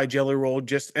off by Jelly Roll.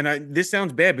 Just this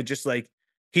sounds bad, but just like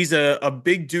he's a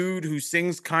big dude who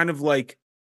sings kind of like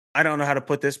I don't know how to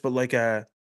put this, but like a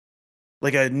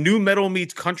new metal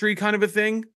meets country kind of a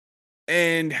thing,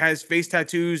 and has face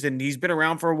tattoos, and he's been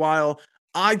around for a while.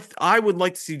 I would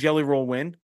like to see Jelly Roll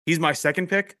win. He's my second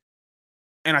pick,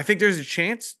 and I think there's a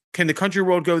chance. Can the country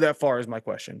world go that far? Is my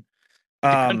question. The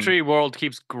country world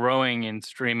keeps growing in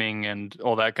streaming and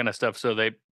all that kind of stuff. So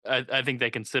I think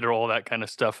they consider all that kind of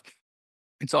stuff.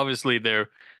 It's obviously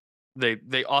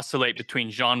they oscillate between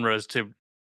genres to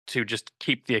just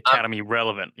keep the Academy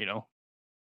relevant. You know.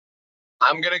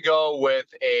 I'm gonna go with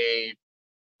a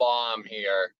bomb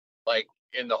here, like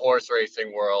in the horse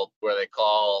racing world, where they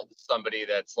call somebody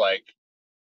that's like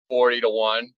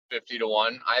 40-1,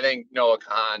 50-1. I think Noah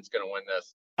Kahan's gonna win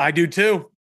this. I do too.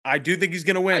 I do think he's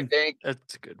gonna win. I think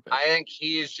That's a good bet. I think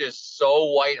he is just so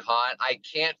white hot. I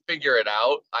can't figure it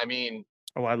out. I mean,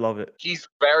 Oh, I love it. he's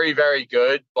very, very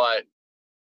good, but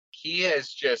he has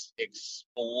just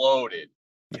exploded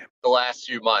the last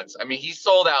few months. I mean, he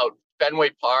sold out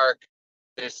Fenway Park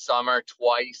this summer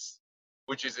twice,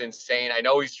 which is insane. I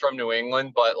know he's from New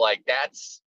England, but like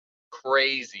that's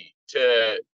crazy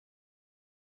to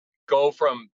go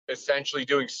from essentially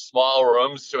doing small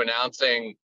rooms to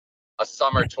announcing a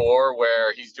summer tour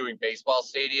where he's doing baseball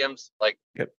stadiums, like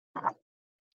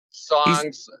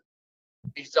songs.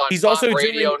 He's on He's pop also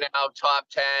radio doing- now, top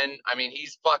 10. I mean,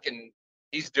 he's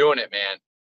doing it, man.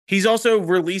 He's also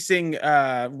releasing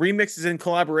remixes and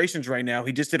collaborations right now.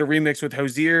 He just did a remix with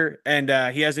Hozier, and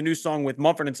he has a new song with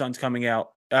Mumford & Sons coming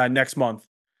out next month,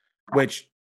 which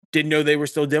didn't know they were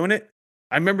still doing it.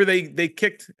 I remember they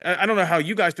kicked, I don't know how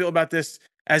you guys feel about this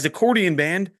as accordion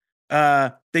band.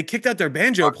 They kicked out their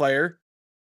banjo player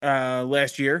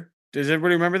last year. Does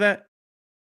everybody remember that?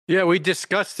 Yeah, we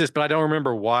discussed this, but I don't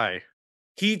remember why.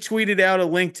 He tweeted out a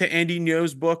link to Andy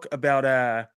Ngo's book about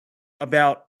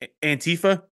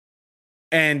Antifa,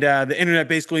 and the internet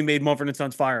basically made Mumford &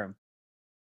 Sons fire him.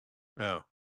 Oh,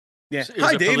 Yeah. So it was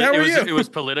Hi, a Dave. How are you? It was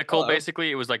political, Hello.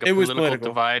 basically. It was like a It was political political.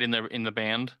 divide in the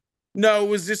band. No, it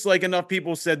was just like enough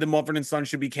people said the Mumford & Sons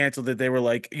should be canceled that they were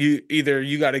like, you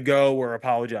got to go or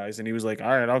apologize. And he was like, all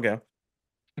right, I'll go.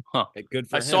 Hey, good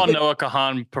for I him. saw Noah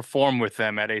Kahan perform with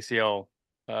them at ACL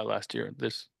last year.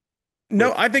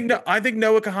 No, I think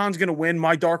Noah Kahan's going to win.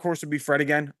 My dark horse would be Fred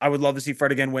again. I would love to see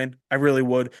Fred again win. I really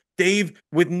would. Dave,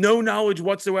 with no knowledge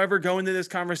whatsoever going into this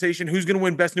conversation, who's going to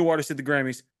win Best New Artist at the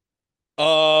Grammys?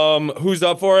 Who's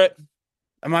up for it?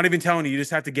 I'm not even telling you. You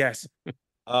just have to guess.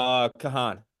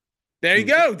 Kahan. There you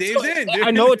go. Dave's in. Dude. I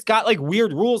know it's got like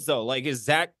weird rules though. Like, is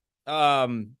Zach,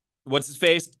 what's his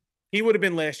face? He would have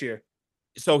been last year.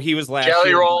 So he was last Jelly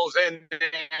year. Rolls in there.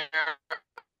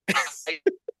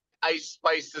 Ice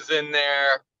Spice is in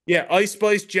there. Yeah, Ice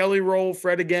Spice, Jelly Roll,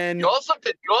 Fred again. You also have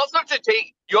to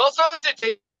take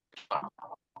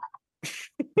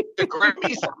the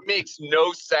Grammys makes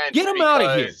no sense. Get 'em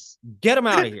outta here. because Get him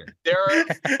out of here.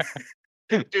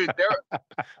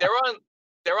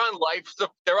 They're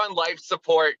on life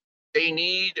support. They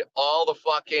need all the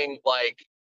fucking like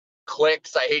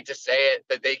clicks, I hate to say it,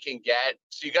 that they can get.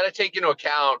 So you got to take into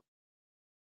account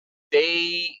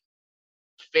they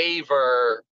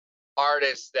favor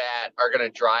artists that are going to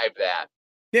drive that.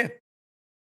 Yeah.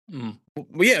 Well,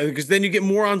 yeah, because then you get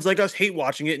morons like us hate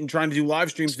watching it and trying to do live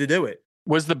streams to do it.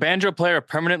 Was the banjo player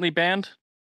permanently banned?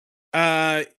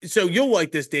 So you'll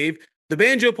like this, Dave. The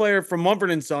banjo player from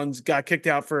Mumford & Sons got kicked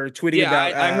out for tweeting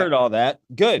about. I heard all that.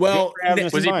 Good. Well,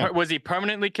 Good for was he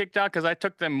permanently kicked out? Because I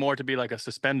took them more to be like a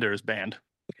suspenders band.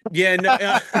 Yeah, no,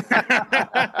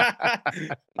 I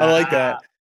like that.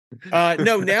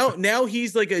 No, now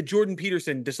he's like a Jordan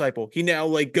Peterson disciple. He now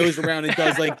like goes around and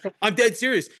does like I'm dead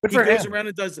serious. He goes around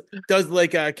and does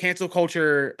like cancel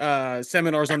culture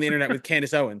seminars on the internet with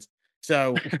Candace Owens.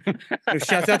 So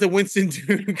shouts out to Winston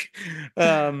Duke.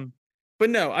 But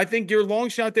no, I think your long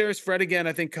shot there is Fred again.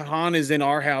 I think Kahan is in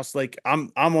our house. Like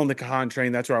I'm on the Kahan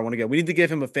train. That's where I want to go. We need to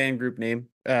give him a fan group name.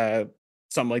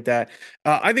 Something like that.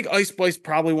 I think Ice Spice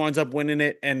probably winds up winning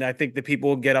it, and I think the people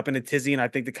will get up in a tizzy, and I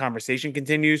think the conversation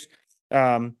continues.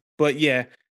 But yeah,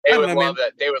 they would love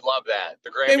that. They would love that. The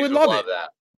Grammys would love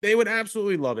that. They would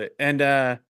absolutely love it. And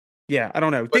yeah, I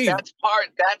don't know. But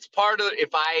that's part of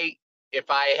if I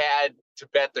had to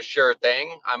bet the sure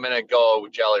thing, I'm gonna go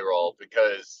with Jelly Roll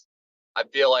because I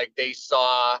feel like they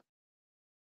saw.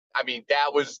 I mean,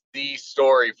 that was the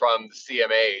story from the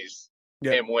CMAs.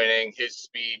 Yep. Him winning his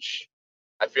speech.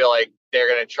 I feel like they're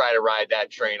going to try to ride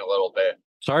that train a little bit.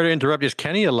 Sorry to interrupt. Is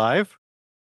Kenny alive?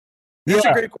 That's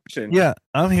a great question. Yeah,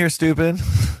 I'm here, stupid.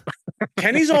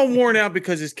 Kenny's all worn out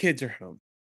because his kids are home.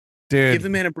 Dude, give the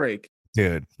man a break.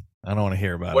 Dude, I don't want to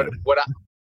hear about it. What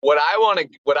I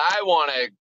want to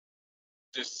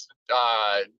just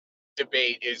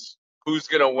debate is who's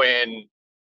going to win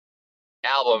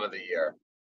album of the year.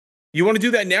 You want to do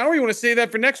that now, or you want to save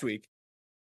that for next week?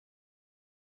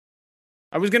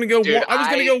 I was gonna go. Dude, I was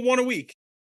gonna go one a week.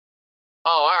 Oh,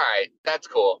 all right, that's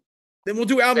cool. Then we'll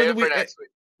do album of the week. Next week.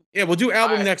 Yeah, we'll do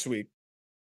album next week.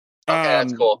 Okay,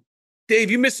 that's cool.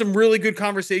 Dave, you missed some really good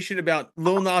conversation about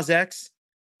Lil Nas X,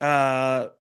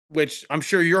 which I'm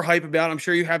sure you're hype about. I'm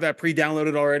sure you have that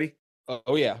pre-downloaded already.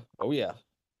 Oh yeah.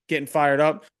 Getting fired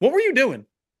up. What were you doing?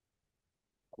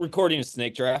 Recording a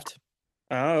snake draft.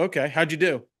 Oh, okay. How'd you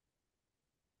do?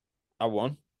 I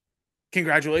won.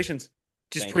 Congratulations.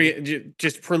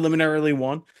 Just preliminarily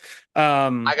won.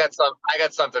 I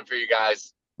got something for you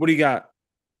guys. What do you got?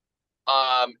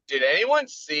 Did anyone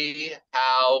see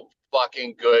how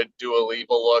fucking good Dua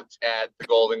Lipa looked at the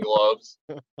Golden Globes?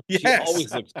 Yes. She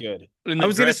always looks good. I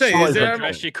was gonna say, is there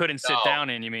dress she couldn't sit down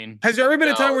in? You mean? Has there ever been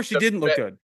a time where she didn't look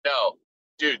good? No,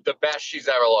 dude, the best she's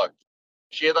ever looked.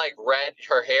 She had like red.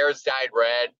 Her hair's dyed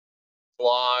red,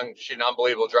 long. She had an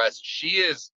unbelievable dress. She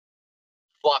is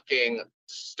fucking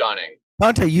stunning.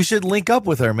 Dante, you should link up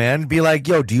with her, man. Be like,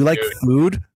 yo, do you like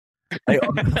food? I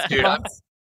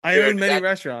own many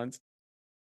restaurants.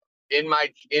 In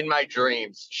my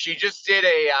dreams. She just did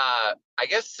I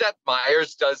guess Seth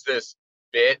Meyers does this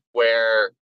bit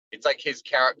where it's like his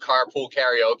carpool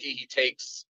karaoke. He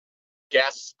takes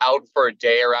guests out for a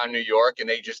day around New York and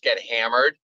they just get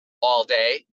hammered all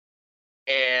day.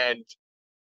 And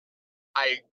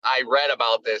I read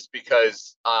about this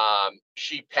because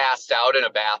she passed out in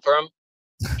a bathroom.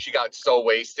 She got so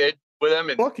wasted with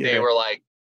him, and they were like,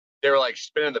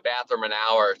 she's been in the bathroom an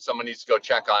hour. Someone needs to go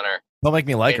check on her. Don't make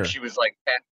me like her. She was like,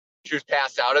 she was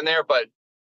passed out in there. But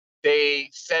they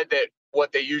said that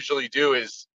what they usually do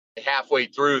is halfway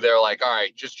through, they're like, all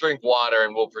right, just drink water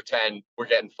and we'll pretend we're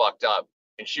getting fucked up.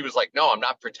 And she was like, no, I'm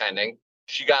not pretending.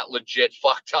 She got legit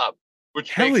fucked up,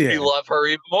 which makes me love her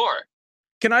even more.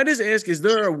 Can I just ask, is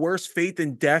there a worse fate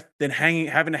than death than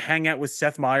having to hang out with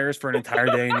Seth Meyers for an entire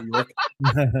day in New York?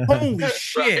 Holy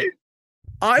shit.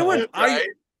 Right.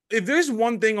 If there's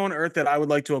one thing on earth that I would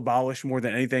like to abolish more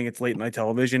than anything, it's late night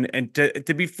television. And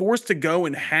to be forced to go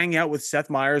and hang out with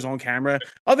Seth Meyers on camera,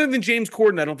 other than James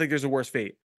Corden, I don't think there's a worse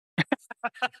fate.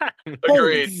 Agreed.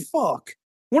 Holy fuck.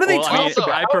 What are they talking about?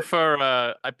 I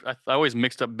prefer, I always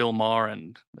mixed up Bill Maher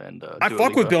and I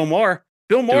fuck with Bill Maher.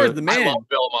 Bill Maher is the man. I love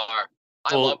Bill Maher.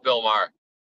 I love Bill Maher.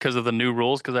 Because of the new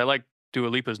rules, because I like Dua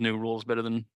Lipa's new rules better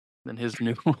than his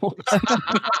new rules.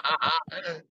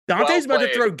 Dante's about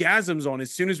to throw gasms on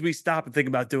as soon as we stop and think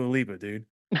about Dua Lipa, dude.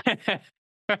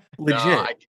 Legit. No,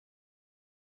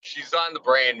 she's on the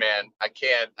brain, man. I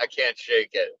can't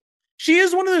shake it. She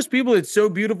is one of those people that's so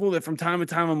beautiful that from time to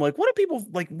time I'm like, what do people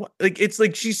like? What like? It's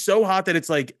like she's so hot that it's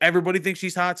like everybody thinks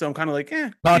she's hot. So I'm kind of like,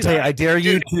 Dante, I dare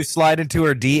you to slide into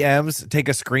her DMs, take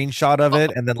a screenshot of it,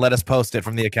 and then let us post it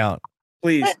from the account,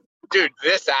 please. Dude,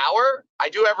 this hour I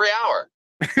do every hour.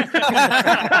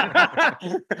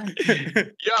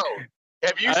 Yo,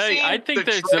 Have you seen? I think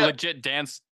the there's a legit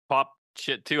dance pop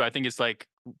shit too. I think it's like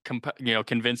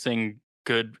convincing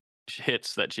good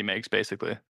hits that she makes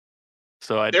basically.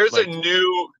 So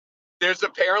there's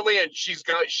apparently, and she's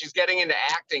getting into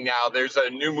acting now. There's a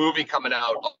new movie coming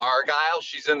out, Argyle.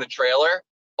 She's in the trailer.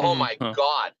 Oh my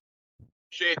god.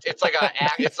 It's like a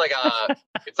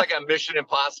Mission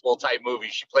Impossible type movie.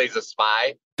 She plays a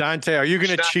spy. Dante, are you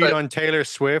going to cheat on Taylor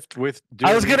Swift with?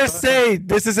 I was going to say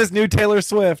this is his new Taylor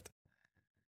Swift.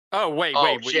 Oh wait.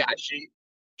 Yeah, she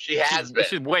has been.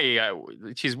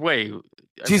 She's way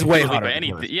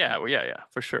hotter. Yeah,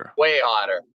 for sure. Way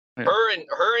hotter. Yeah.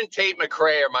 Her and Tate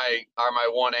McRae are my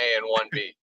 1A and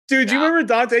 1B. Dude, do you remember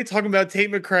Dante talking about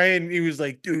Tate McRae? And he was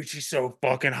like, dude, she's so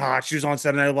fucking hot. She was on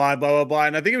Saturday Night Live, blah, blah, blah.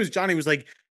 And I think it was Johnny was like,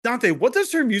 Dante, what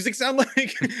does her music sound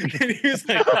like? And he was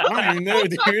like, I don't even know,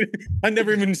 dude. I've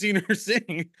never even seen her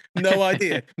sing. No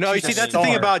idea. No, you see, that's the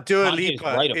thing about Dua Lipa.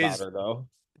 Right about her, though.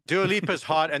 Dua Lipa's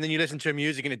hot, and then you listen to her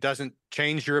music and it doesn't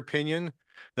change your opinion.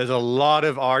 There's a lot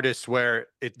of artists where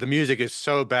the music is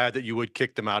so bad that you would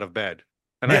kick them out of bed.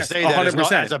 And yes, I say that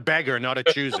 100%. as a beggar, not a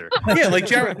chooser. Yeah, like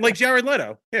Jared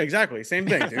Leto. Yeah, exactly. Same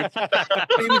thing, dude.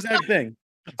 Same exact thing.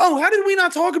 Oh, how did we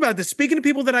not talk about this? Speaking of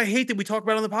people that I hate that we talk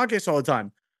about on the podcast all the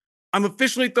time, I'm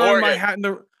officially throwing my hat in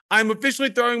the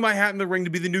ring to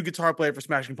be the new guitar player for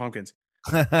Smashing Pumpkins.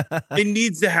 It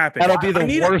needs to happen. That'll be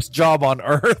the worst job on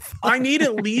earth. I need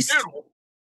at least. Dude,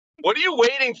 what are you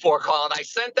waiting for, Colin? I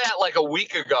sent that like a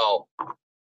week ago.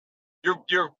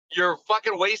 You're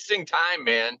fucking wasting time,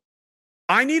 man.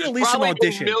 I need at least an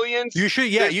audition. Millions. You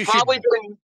should, yeah.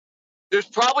 There's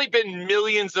probably been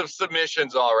millions of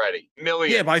submissions already.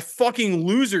 Millions. Yeah, by fucking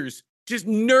losers, just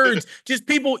nerds, just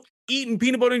people eating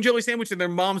peanut butter and jelly sandwich in their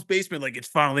mom's basement. Like, it's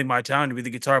finally my time to be the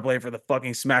guitar player for the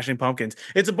fucking Smashing Pumpkins.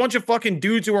 It's a bunch of fucking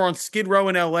dudes who are on Skid Row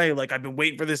in LA. Like, I've been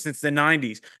waiting for this since the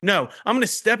 90s. No, I'm going to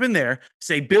step in there,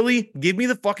 say, Billy, give me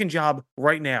the fucking job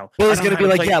right now. Billy's going to be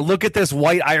like, yeah, look at this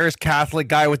white Irish Catholic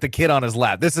guy with the kid on his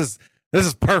lap. This is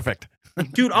perfect.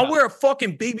 Dude, I'll wear a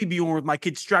fucking baby Bjorn with my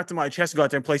kid strapped to my chest and go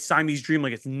out there and play Siamese Dream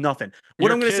like it's nothing.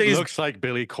 What I'm going to say is, looks like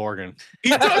Billy Corgan. He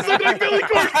does look like Billy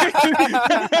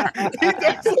Corgan. He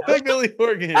does look like Billy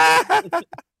Corgan.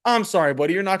 I'm sorry,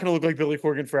 buddy. You're not going to look like Billy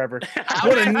Corgan forever.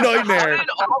 What a nightmare.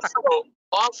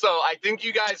 Also, I think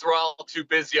you guys were all too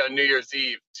busy on New Year's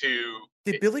Eve to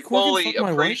fully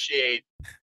appreciate.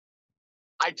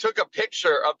 I took a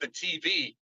picture of the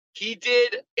TV. He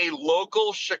did a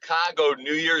local Chicago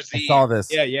New Year's Eve. Saw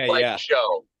this.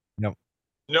 Show. Nope.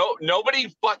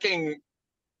 Nobody fucking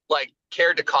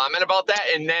cared to comment about that.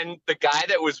 And then the guy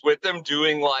that was with them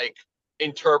doing like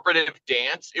interpretive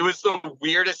dance. It was the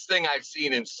weirdest thing I've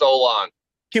seen in so long.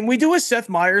 Can we do a Seth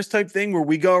Meyers type thing where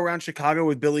we go around Chicago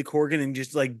with Billy Corgan and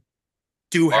just like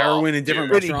do heroin in different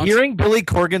restaurants? Hearing Billy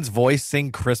Corgan's voice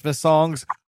sing Christmas songs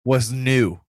was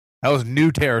new. That was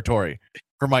new territory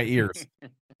for my ears.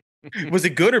 Was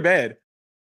it good or bad?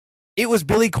 It was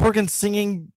Billy Corgan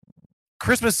singing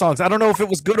Christmas songs. I don't know if it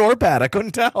was good or bad. I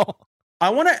couldn't tell.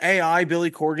 I want to AI Billy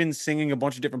Corgan singing a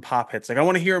bunch of different pop hits. Like, I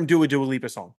want to hear him do a Dua Lipa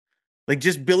song. Like,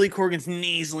 just Billy Corgan's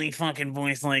nasally fucking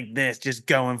voice like this, just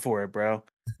going for it, bro.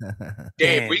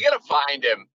 Dave, we got to find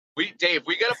him. We got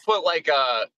to put like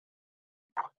a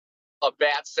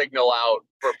bat signal out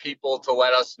for people to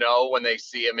let us know when they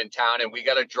see him in town, and we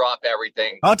got to drop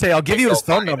everything. Dante, I'll give you his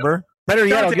phone number. Better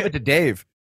yet, I'll give it to Dave.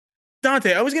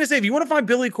 Dante, I was going to say, if you want to find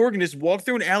Billy Corgan, just walk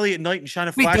through an alley at night and shine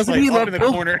a flashlight up in the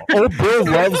corner. Oh, Bill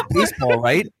loves baseball,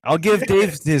 right? I'll give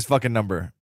Dave his fucking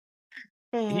number.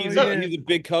 He's a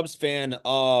big Cubs fan.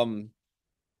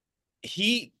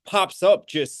 He pops up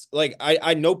just like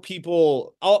I know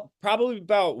people. I'll probably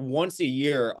about once a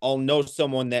year I'll know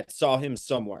someone that saw him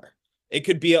somewhere. It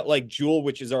could be at like Jewel,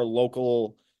 which is our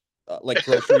local like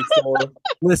grocery store.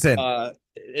 Listen,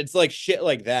 it's like shit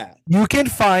like that. You can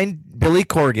find Billy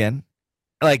Corgan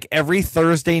like every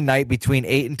Thursday night between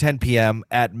 8 and 10 p.m.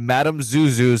 at Madame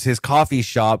Zuzu's, his coffee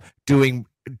shop, doing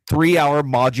 3-hour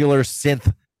modular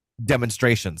synth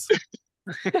demonstrations.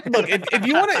 Look, if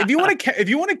you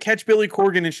want to catch Billy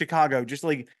Corgan in Chicago, just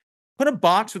like put a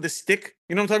box with a stick,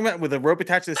 you know what I'm talking about, with a rope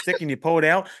attached to the stick, and you pull it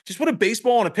out. Just put a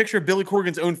baseball and a picture of Billy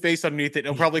Corgan's own face underneath it, and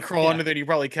he'll probably crawl under there, and you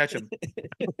probably catch him.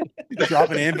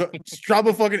 Drop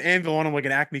a fucking anvil on him like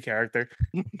an Acme character.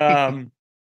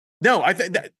 No,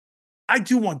 I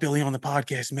do want Billy on the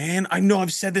podcast, man. I know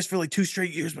I've said this for like 2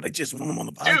 straight years, but I just want him on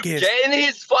the podcast. Dude, get in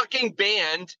his fucking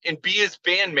band and be his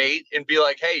bandmate and be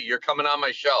like, hey, you're coming on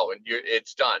my show, and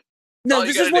it's done. No,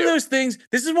 this is one of those things.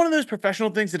 This is one of those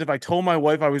professional things that if I told my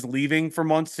wife I was leaving for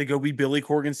months to go be Billy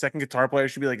Corgan's second guitar player,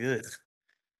 she'd be like, ugh,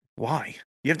 why?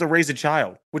 You have to raise a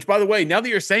child. Which, by the way, now that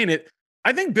you're saying it,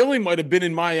 I think Billy might have been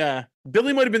in my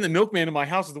Billy might have been the milkman in my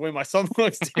house with the way my son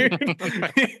looks, dude.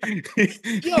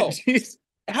 Yo. Jeez.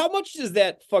 How much does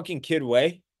that fucking kid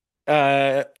weigh?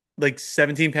 Like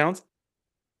 17 pounds.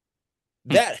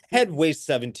 That head weighs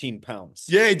 17 pounds.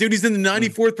 Yeah, dude, he's in the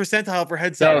 94th percentile for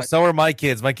head So, size. so are my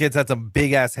kids. My kids had some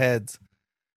big ass heads.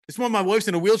 It's why my wife's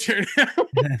in a wheelchair now.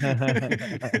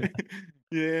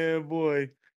 Yeah, boy.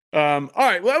 All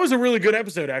right. Well, that was a really good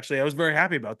episode, actually. I was very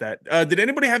happy about that. Did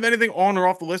anybody have anything on or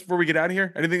off the list before we get out of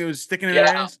here? Anything that was sticking in their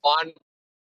ass? on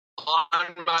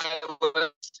my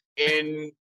list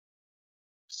in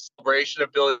celebration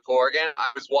of Billy Corgan, I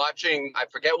was watching, I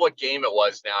forget what game it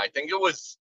was now. I think it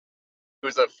was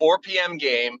a 4 p.m.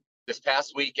 game this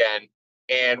past weekend,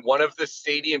 and one of the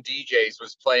stadium DJs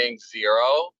was playing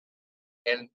Zero,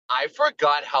 and I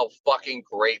forgot how fucking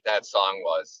great that song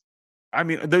was. I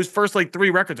mean, those first like 3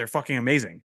 records are fucking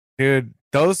amazing. Dude,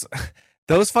 those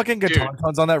fucking guitar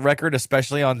tones on that record,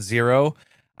 especially on Zero.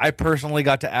 I personally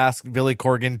got to ask Billy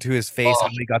Corgan to his face how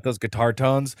he got those guitar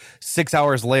tones. 6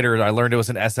 hours later, I learned it was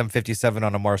an SM57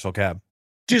 on a Marshall cab.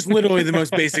 Just literally the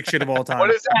most basic shit of all time. What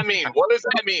does that mean? What does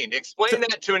that mean? Explain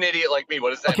that to an idiot like me. What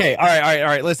does that mean? Okay, all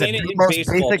right. Listen, Explain it the in most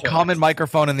baseball basic terms. common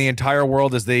microphone in the entire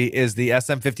world is the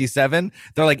SM57.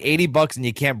 They're like $80 and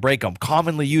you can't break them.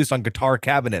 Commonly used on guitar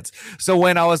cabinets. So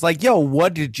when I was like, "Yo,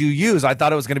 what did you use?" I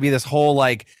thought it was going to be this whole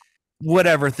like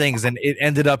whatever things, and it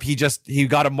ended up he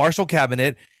got a Marshall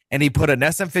cabinet and he put an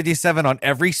SM57 on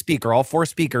every speaker, all 4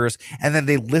 speakers, and then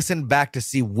they listened back to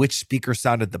see which speaker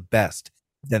sounded the best.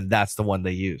 Then that's the one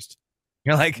they used.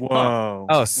 You're like, Whoa.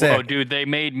 oh, sick. Whoa, dude, they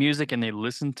made music and they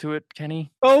listened to it,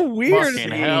 Kenny. Oh, weird. Fucking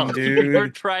Insane, hell, dude. You ever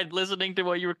tried listening to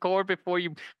what you record before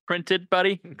you printed,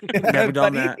 buddy? Never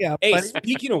done Buddy, that. yeah, Hey, buddy.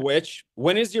 speaking of which,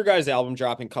 when is your guys' album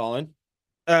dropping, Colin?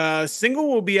 Single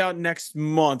will be out next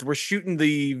month. We're shooting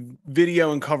the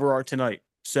video and cover art tonight.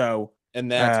 So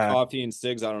And that's Coffee and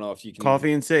Cigs. I don't know if you can.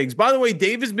 Coffee and Cigs. By the way,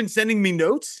 Dave has been sending me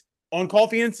notes on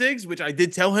Coffee and Cigs, which I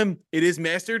did tell him it is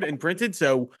mastered and printed.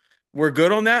 So we're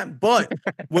good on that. But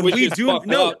when Which we is do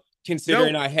fucked up,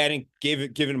 considering I hadn't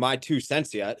given my 2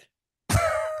 cents yet.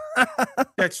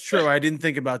 that's true. I didn't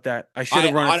think about that. I should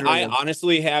have run it through. I again.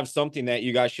 honestly have something that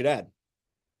you guys should add.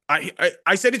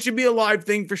 I said it should be a live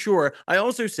thing for sure. I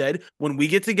also said when we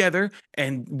get together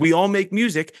and we all make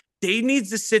music, Dave needs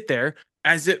to sit there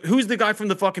as if, who's the guy from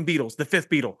the fucking Beatles, the 5th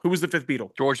Beatle? Who was the 5th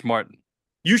Beatle? George Martin.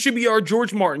 You should be our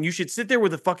George Martin. You should sit there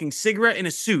with a fucking cigarette and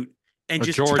a suit and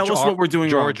just tell us what we're doing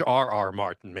George wrong. R.R.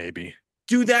 Martin, maybe.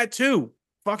 Do that too.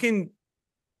 Fucking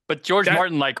But George That-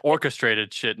 Martin like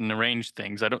orchestrated shit and arranged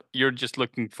things. You're just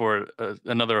looking for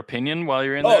another opinion while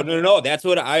you're in Oh there. no, that's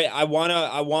what I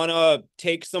wanna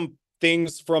take some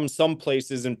things from some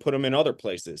places and put them in other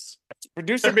places.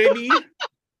 producer, baby.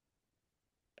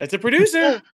 That's a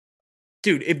producer.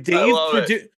 Dude, if Dave love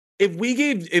it. if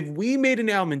we made an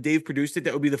album and Dave produced it,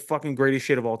 that would be the fucking greatest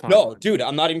shit of all time. No, dude,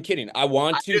 I'm not even kidding. I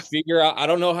want I to just- figure out. I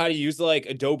don't know how to use like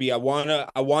Adobe. I wanna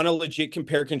legit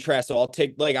compare contrast. So I'll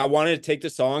take I wanted to take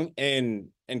the song and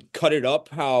cut it up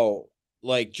how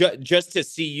like just to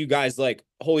see you guys like,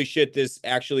 holy shit, this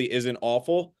actually isn't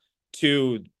awful.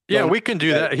 To Yeah, go- we can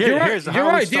do that. Here's how your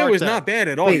we idea start was that. not bad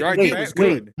at all. Wait, Your idea wait, was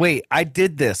good. Wait, I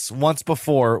did this once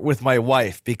before with my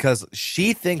wife because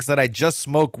she thinks that I just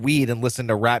smoke weed and listen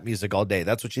to rap music all day.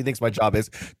 That's what she thinks my job is.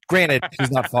 Granted,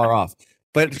 she's not far off.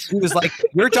 But she was like,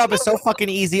 your job is so fucking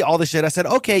easy, all the shit. I said,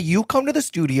 okay, you come to the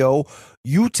studio,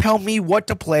 you tell me what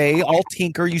to play, I'll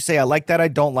tinker, you say I like that, I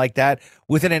don't like that.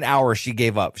 Within an hour, she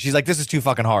gave up. She's like, this is too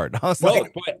fucking hard. I was No,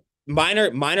 like, but mine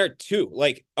are too.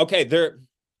 Like, okay,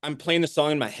 I'm playing the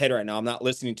song in my head right now. I'm not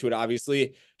listening to it,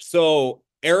 obviously. So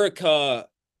Erica,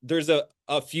 there's a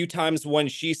few times when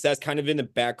she says kind of in the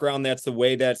background, that's the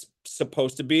way that's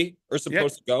supposed to be or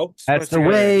supposed to go. that's the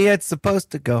way it's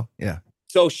supposed to go. Yeah.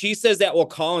 So she says that while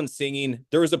Colin's singing,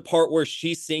 there was a part where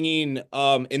she's singing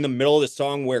in the middle of the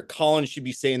song where Colin should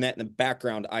be saying that in the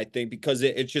background, I think, because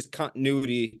it's just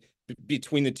continuity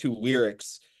between the 2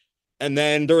 lyrics. And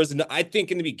then there was I think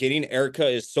in the beginning, Erica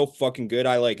is so fucking good.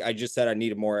 I just said I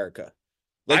needed more Erica.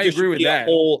 I there should agree with be that. A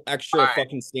whole extra All right.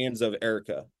 fucking stands of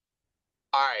Erica.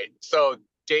 All right. So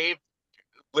Dave,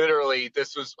 literally,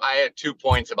 I had 2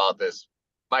 points about this.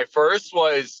 My first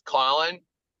was Colin,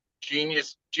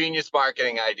 genius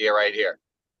marketing idea right here.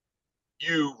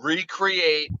 You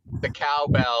recreate the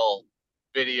cowbell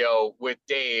video with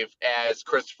Dave as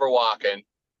Christopher Walken,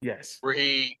 Yes. where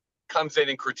he comes in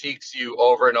and critiques you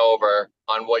over and over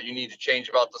on what you need to change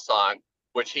about the song,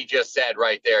 which he just said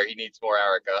right there. He needs more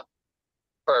Erica.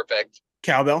 Perfect.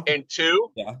 Cowbell. And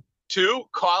 2, Yeah.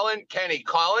 Colin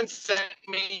sent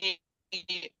me,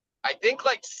 I think,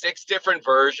 like 6 different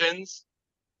versions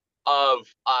of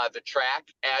the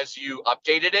track as you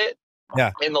updated it.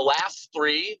 Yeah. In the last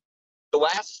three,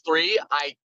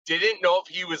 I didn't know if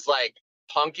he was like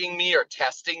punking me or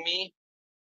testing me,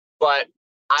 but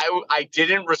I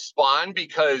didn't respond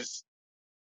because,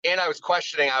 and I was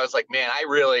questioning. I was like, man, I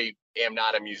really am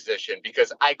not a musician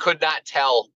because I could not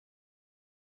tell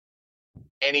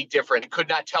any different. Could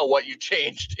not tell what you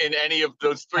changed in any of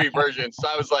those three versions. So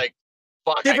I was like,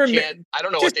 fuck, I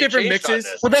don't know what they different changed on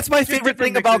mixes. this. Well, that's my favorite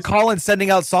thing about mixes. Colin sending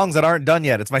out songs that aren't done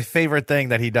yet. It's my favorite thing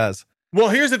that he does. Well,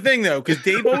 here's the thing though, because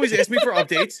Dave always asks me for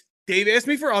updates. Dave asked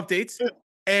me for updates,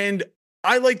 and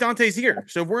I like Dante's here.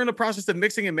 So we're in the process of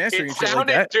mixing and mastering. It and shit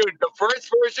sounded, like that. dude, the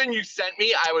first version you sent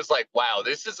me, I was like, wow,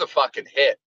 this is a fucking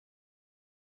hit.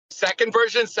 Second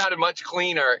version sounded much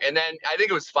cleaner. And then I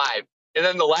think it was 5. And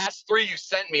then the last 3 you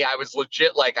sent me, I was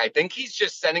legit like, I think he's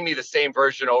just sending me the same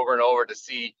version over and over to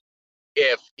see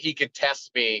if he could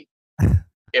test me.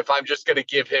 If I'm just going to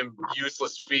give him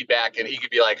useless feedback and he could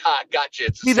be like, ha, gotcha,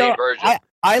 it's the same version.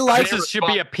 I like This should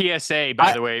be a PSA,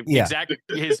 by the way. yeah. Exactly.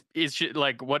 It should,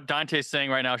 like what Dante's saying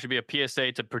right now should be a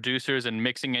PSA to producers and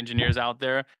mixing engineers out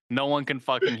there. No one can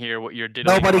fucking hear what you're doing.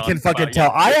 Nobody can fucking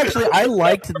tell. I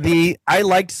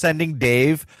liked sending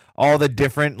Dave all the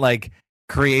different like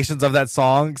creations of that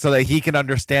song so that he can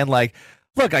understand like,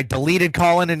 look, I deleted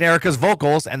Colin and Erica's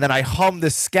vocals and then I hummed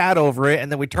this scat over it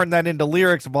and then we turned that into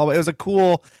lyrics and blah, blah. It was a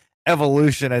cool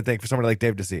evolution, I think, for somebody like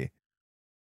Dave to see.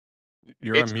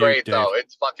 It's great though.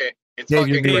 It's fucking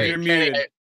Dave, great. You're muted.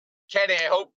 Kenny, I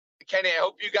hope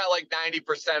you got like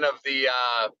 90% of the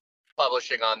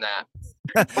publishing on that.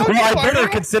 Well, I better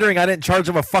considering I didn't charge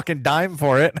him a fucking dime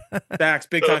for it. Facts,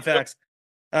 big time facts.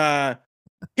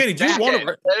 Kenny, do you want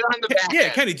to? Yeah,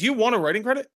 Kenny, do you want a writing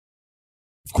credit?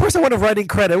 Of course, I want a writing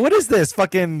credit. What is this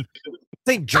fucking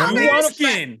thing? German?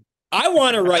 I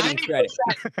want a writing credit.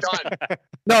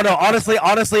 No. Honestly,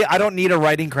 I don't need a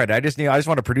writing credit. I just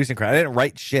want a producing credit. I didn't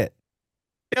write shit.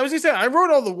 Yeah, I was gonna say I wrote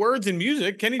all the words in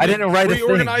music. Kenny, I didn't write a thing.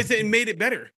 Reorganized it and made it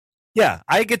better. Yeah,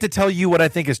 I get to tell you what I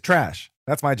think is trash.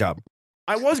 That's my job.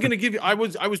 I was gonna give you. I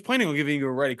was planning on giving you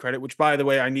a writing credit. Which, by the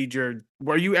way, I need your.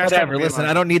 Were you asking? Whatever. Listen,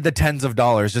 I don't need the tens of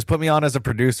dollars. Just put me on as a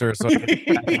producer. So I'll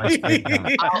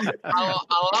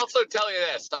also tell you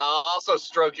this. I'll also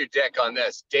stroke your dick on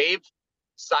this. Dave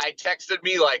side texted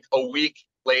me like a week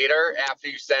later after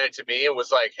you sent it to me and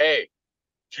was like, "Hey,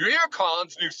 do you hear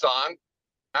Colin's new song?"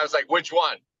 I was like, "Which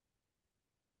one?"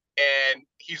 And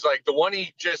he's like, "The one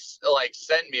he just like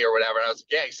sent me or whatever." And I was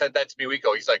like, "Yeah, he sent that to me a week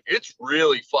ago." He's like, "It's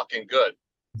really fucking good."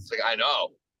 It's like, I know,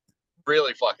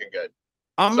 really fucking good.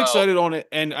 I'm excited on it,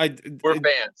 and we're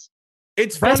fans.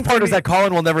 It's the best part is that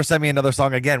Colin will never send me another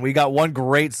song again. We got one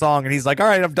great song, and he's like, "All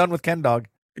right, I'm done with Ken Dog."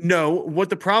 No, what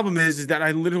the problem is that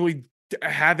I literally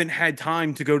haven't had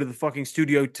time to go to the fucking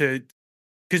studio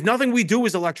because nothing we do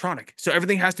is electronic, so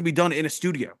everything has to be done in a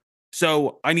studio.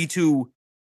 So I need to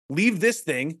leave this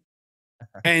thing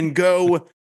and go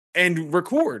and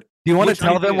record. Do you want to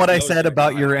tell them what I said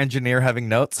about your engineer having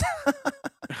notes?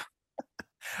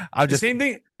 I'm just same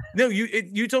thing. No,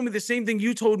 you told me the same thing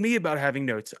you told me about having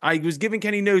notes. I was giving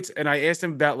Kenny notes and I asked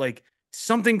him about like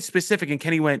something specific, and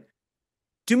Kenny went,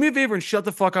 "Do me a favor and shut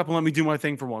the fuck up and let me do my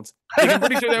thing for once." Like, I'm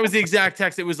pretty sure that was the exact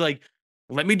text. It was like,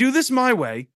 "Let me do this my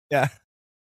way. Yeah.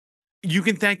 You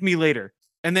can thank me later."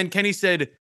 And then Kenny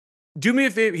said, "Do me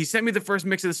a favor." He sent me the first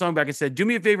mix of the song back and said, "Do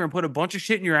me a favor and put a bunch of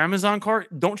shit in your Amazon cart.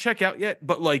 Don't check out yet,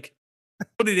 but like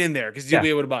put it in there because you'll be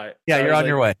able to buy it." Yeah, so you're on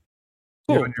your way.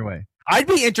 Cool. You're on your way. I'd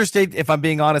be interested, if I'm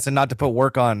being honest, and not to put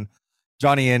work on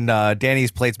Johnny and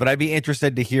Danny's plates, but I'd be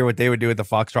interested to hear what they would do with the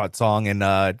Foxtrot song and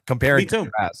compare it to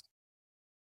the past.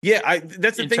 Yeah,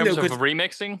 that's the in thing terms though. of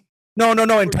remixing? No.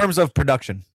 In terms of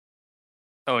production.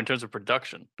 Oh, in terms of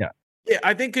production. Yeah. Yeah,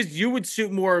 I think because you would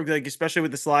suit more, like, especially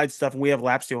with the slide stuff, and we have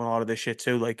Laps doing a lot of this shit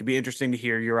too. Like, it'd be interesting to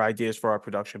hear your ideas for our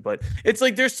production. But it's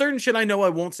like there's certain shit I know I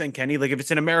won't send Kenny. Like, if it's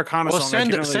an Americana song,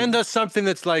 send us something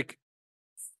that's like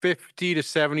 50 to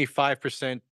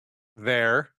 75%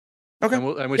 there. Okay. And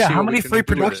we'll yeah. see How many free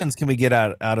productions can we get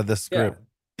out of this group?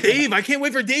 Dave, I can't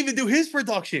wait for Dave to do his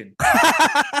production.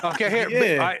 Okay, here.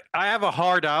 Yeah. I have a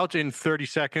hard out in 30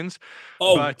 seconds.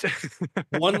 Oh, but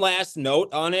one last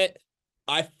note on it.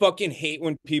 I fucking hate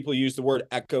when people use the word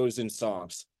echoes in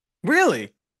songs.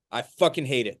 Really? I fucking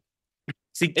hate it.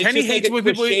 See, It's Kenny just hates like a when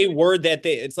people. cliche word that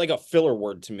it's like a filler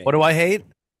word to me. What do I hate?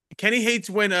 Kenny hates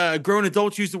when grown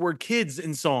adults use the word kids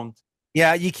in songs.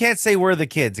 Yeah, you can't say we're the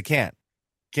kids. You can't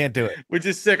do it. Which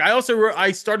is sick.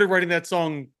 I started writing that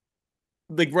song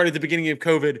like right at the beginning of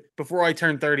COVID before I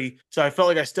turned 30. So I felt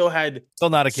like I still had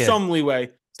not a kid. Some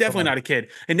leeway. Definitely not a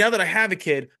kid. And now that I have a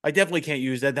kid, I definitely can't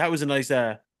use that. That was a nice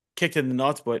kick to the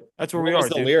nuts, but that's where we What are. was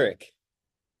the dude. lyric?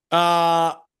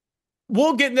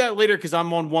 We'll get into that later because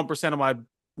I'm on 1% of my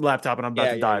laptop and I'm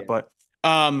about to die. But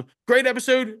great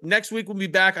episode. Next week we'll be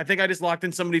back. I think I just locked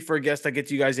in somebody for a guest. I'll get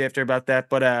to you guys after about that.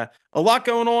 But a lot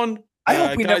going on. I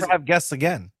hope we guys, never have guests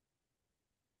again.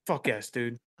 Fuck yes,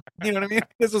 dude. You know what I mean?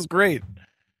 This was great.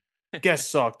 Guests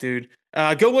suck, dude.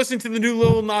 Go listen to the new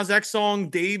Lil Nas X song.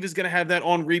 Dave is gonna have that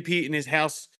on repeat in his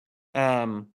house.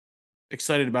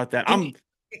 Excited about that.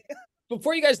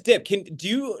 Before you guys dip, do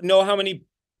you know how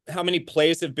many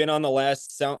plays have been on the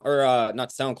last not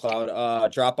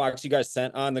SoundCloud, Dropbox you guys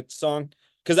sent on the song?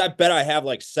 Because I bet I have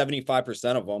like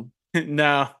 75% of them.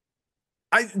 No.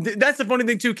 That's the funny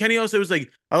thing too. Kenny also was like,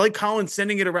 I like Colin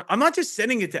sending it around. I'm not just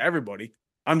sending it to everybody.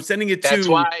 I'm sending it to. That's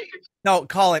why. No,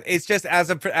 Colin, it's just as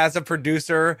a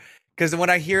producer, because when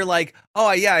I hear like,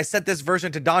 oh yeah, I sent this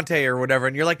version to Dante or whatever,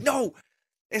 and you're like, no,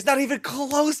 it's not even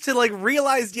close to like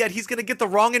realized yet. He's gonna get the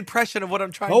wrong impression of what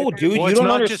I'm trying to do. Dude, well, you don't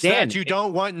not understand. Just that. You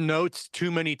don't want notes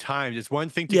too many times. It's one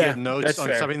thing to get notes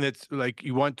on something that's like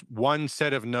you want one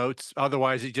set of notes.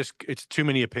 Otherwise, it's too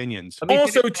many opinions.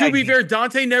 Also, to be fair,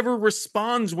 Dante never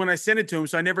responds when I send it to him,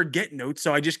 so I never get notes.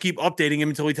 So I just keep updating him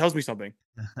until he tells me something.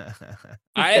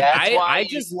 I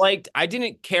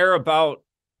didn't care about,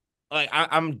 like,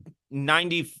 I'm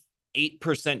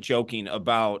 98% joking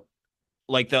about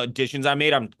like the additions I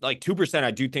made. I'm like 2%.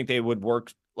 I do think they would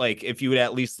work. Like if you would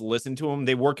at least listen to them,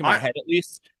 they work in my head at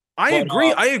least. I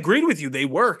agree. I agreed with you. They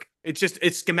work. It's just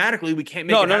schematically we can't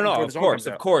make it happen. No.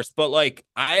 Of course. But like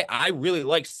I really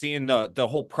like seeing the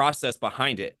whole process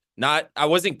behind it.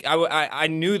 I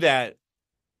knew that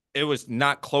it was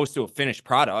not close to a finished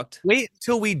product. Wait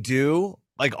till we do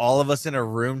like all of us in a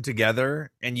room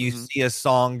together, and you see a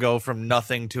song go from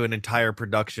nothing to an entire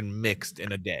production mixed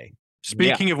in a day.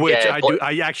 Speaking of which,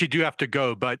 I actually do have to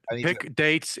go, but pick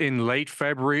dates in late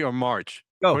February or March.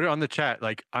 Go. Put it on the chat.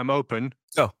 Like, I'm open.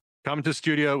 Go. Come to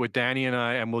studio with Danny and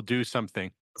I, and we'll do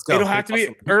something. It'll have to be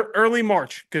early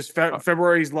March because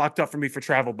February is locked up for me for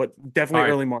travel, but definitely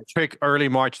early March. Pick early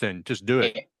March then. Just do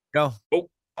it. Go. All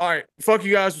right. Fuck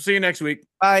you guys. We'll see you next week.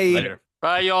 Bye. Later.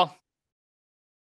 Bye, y'all.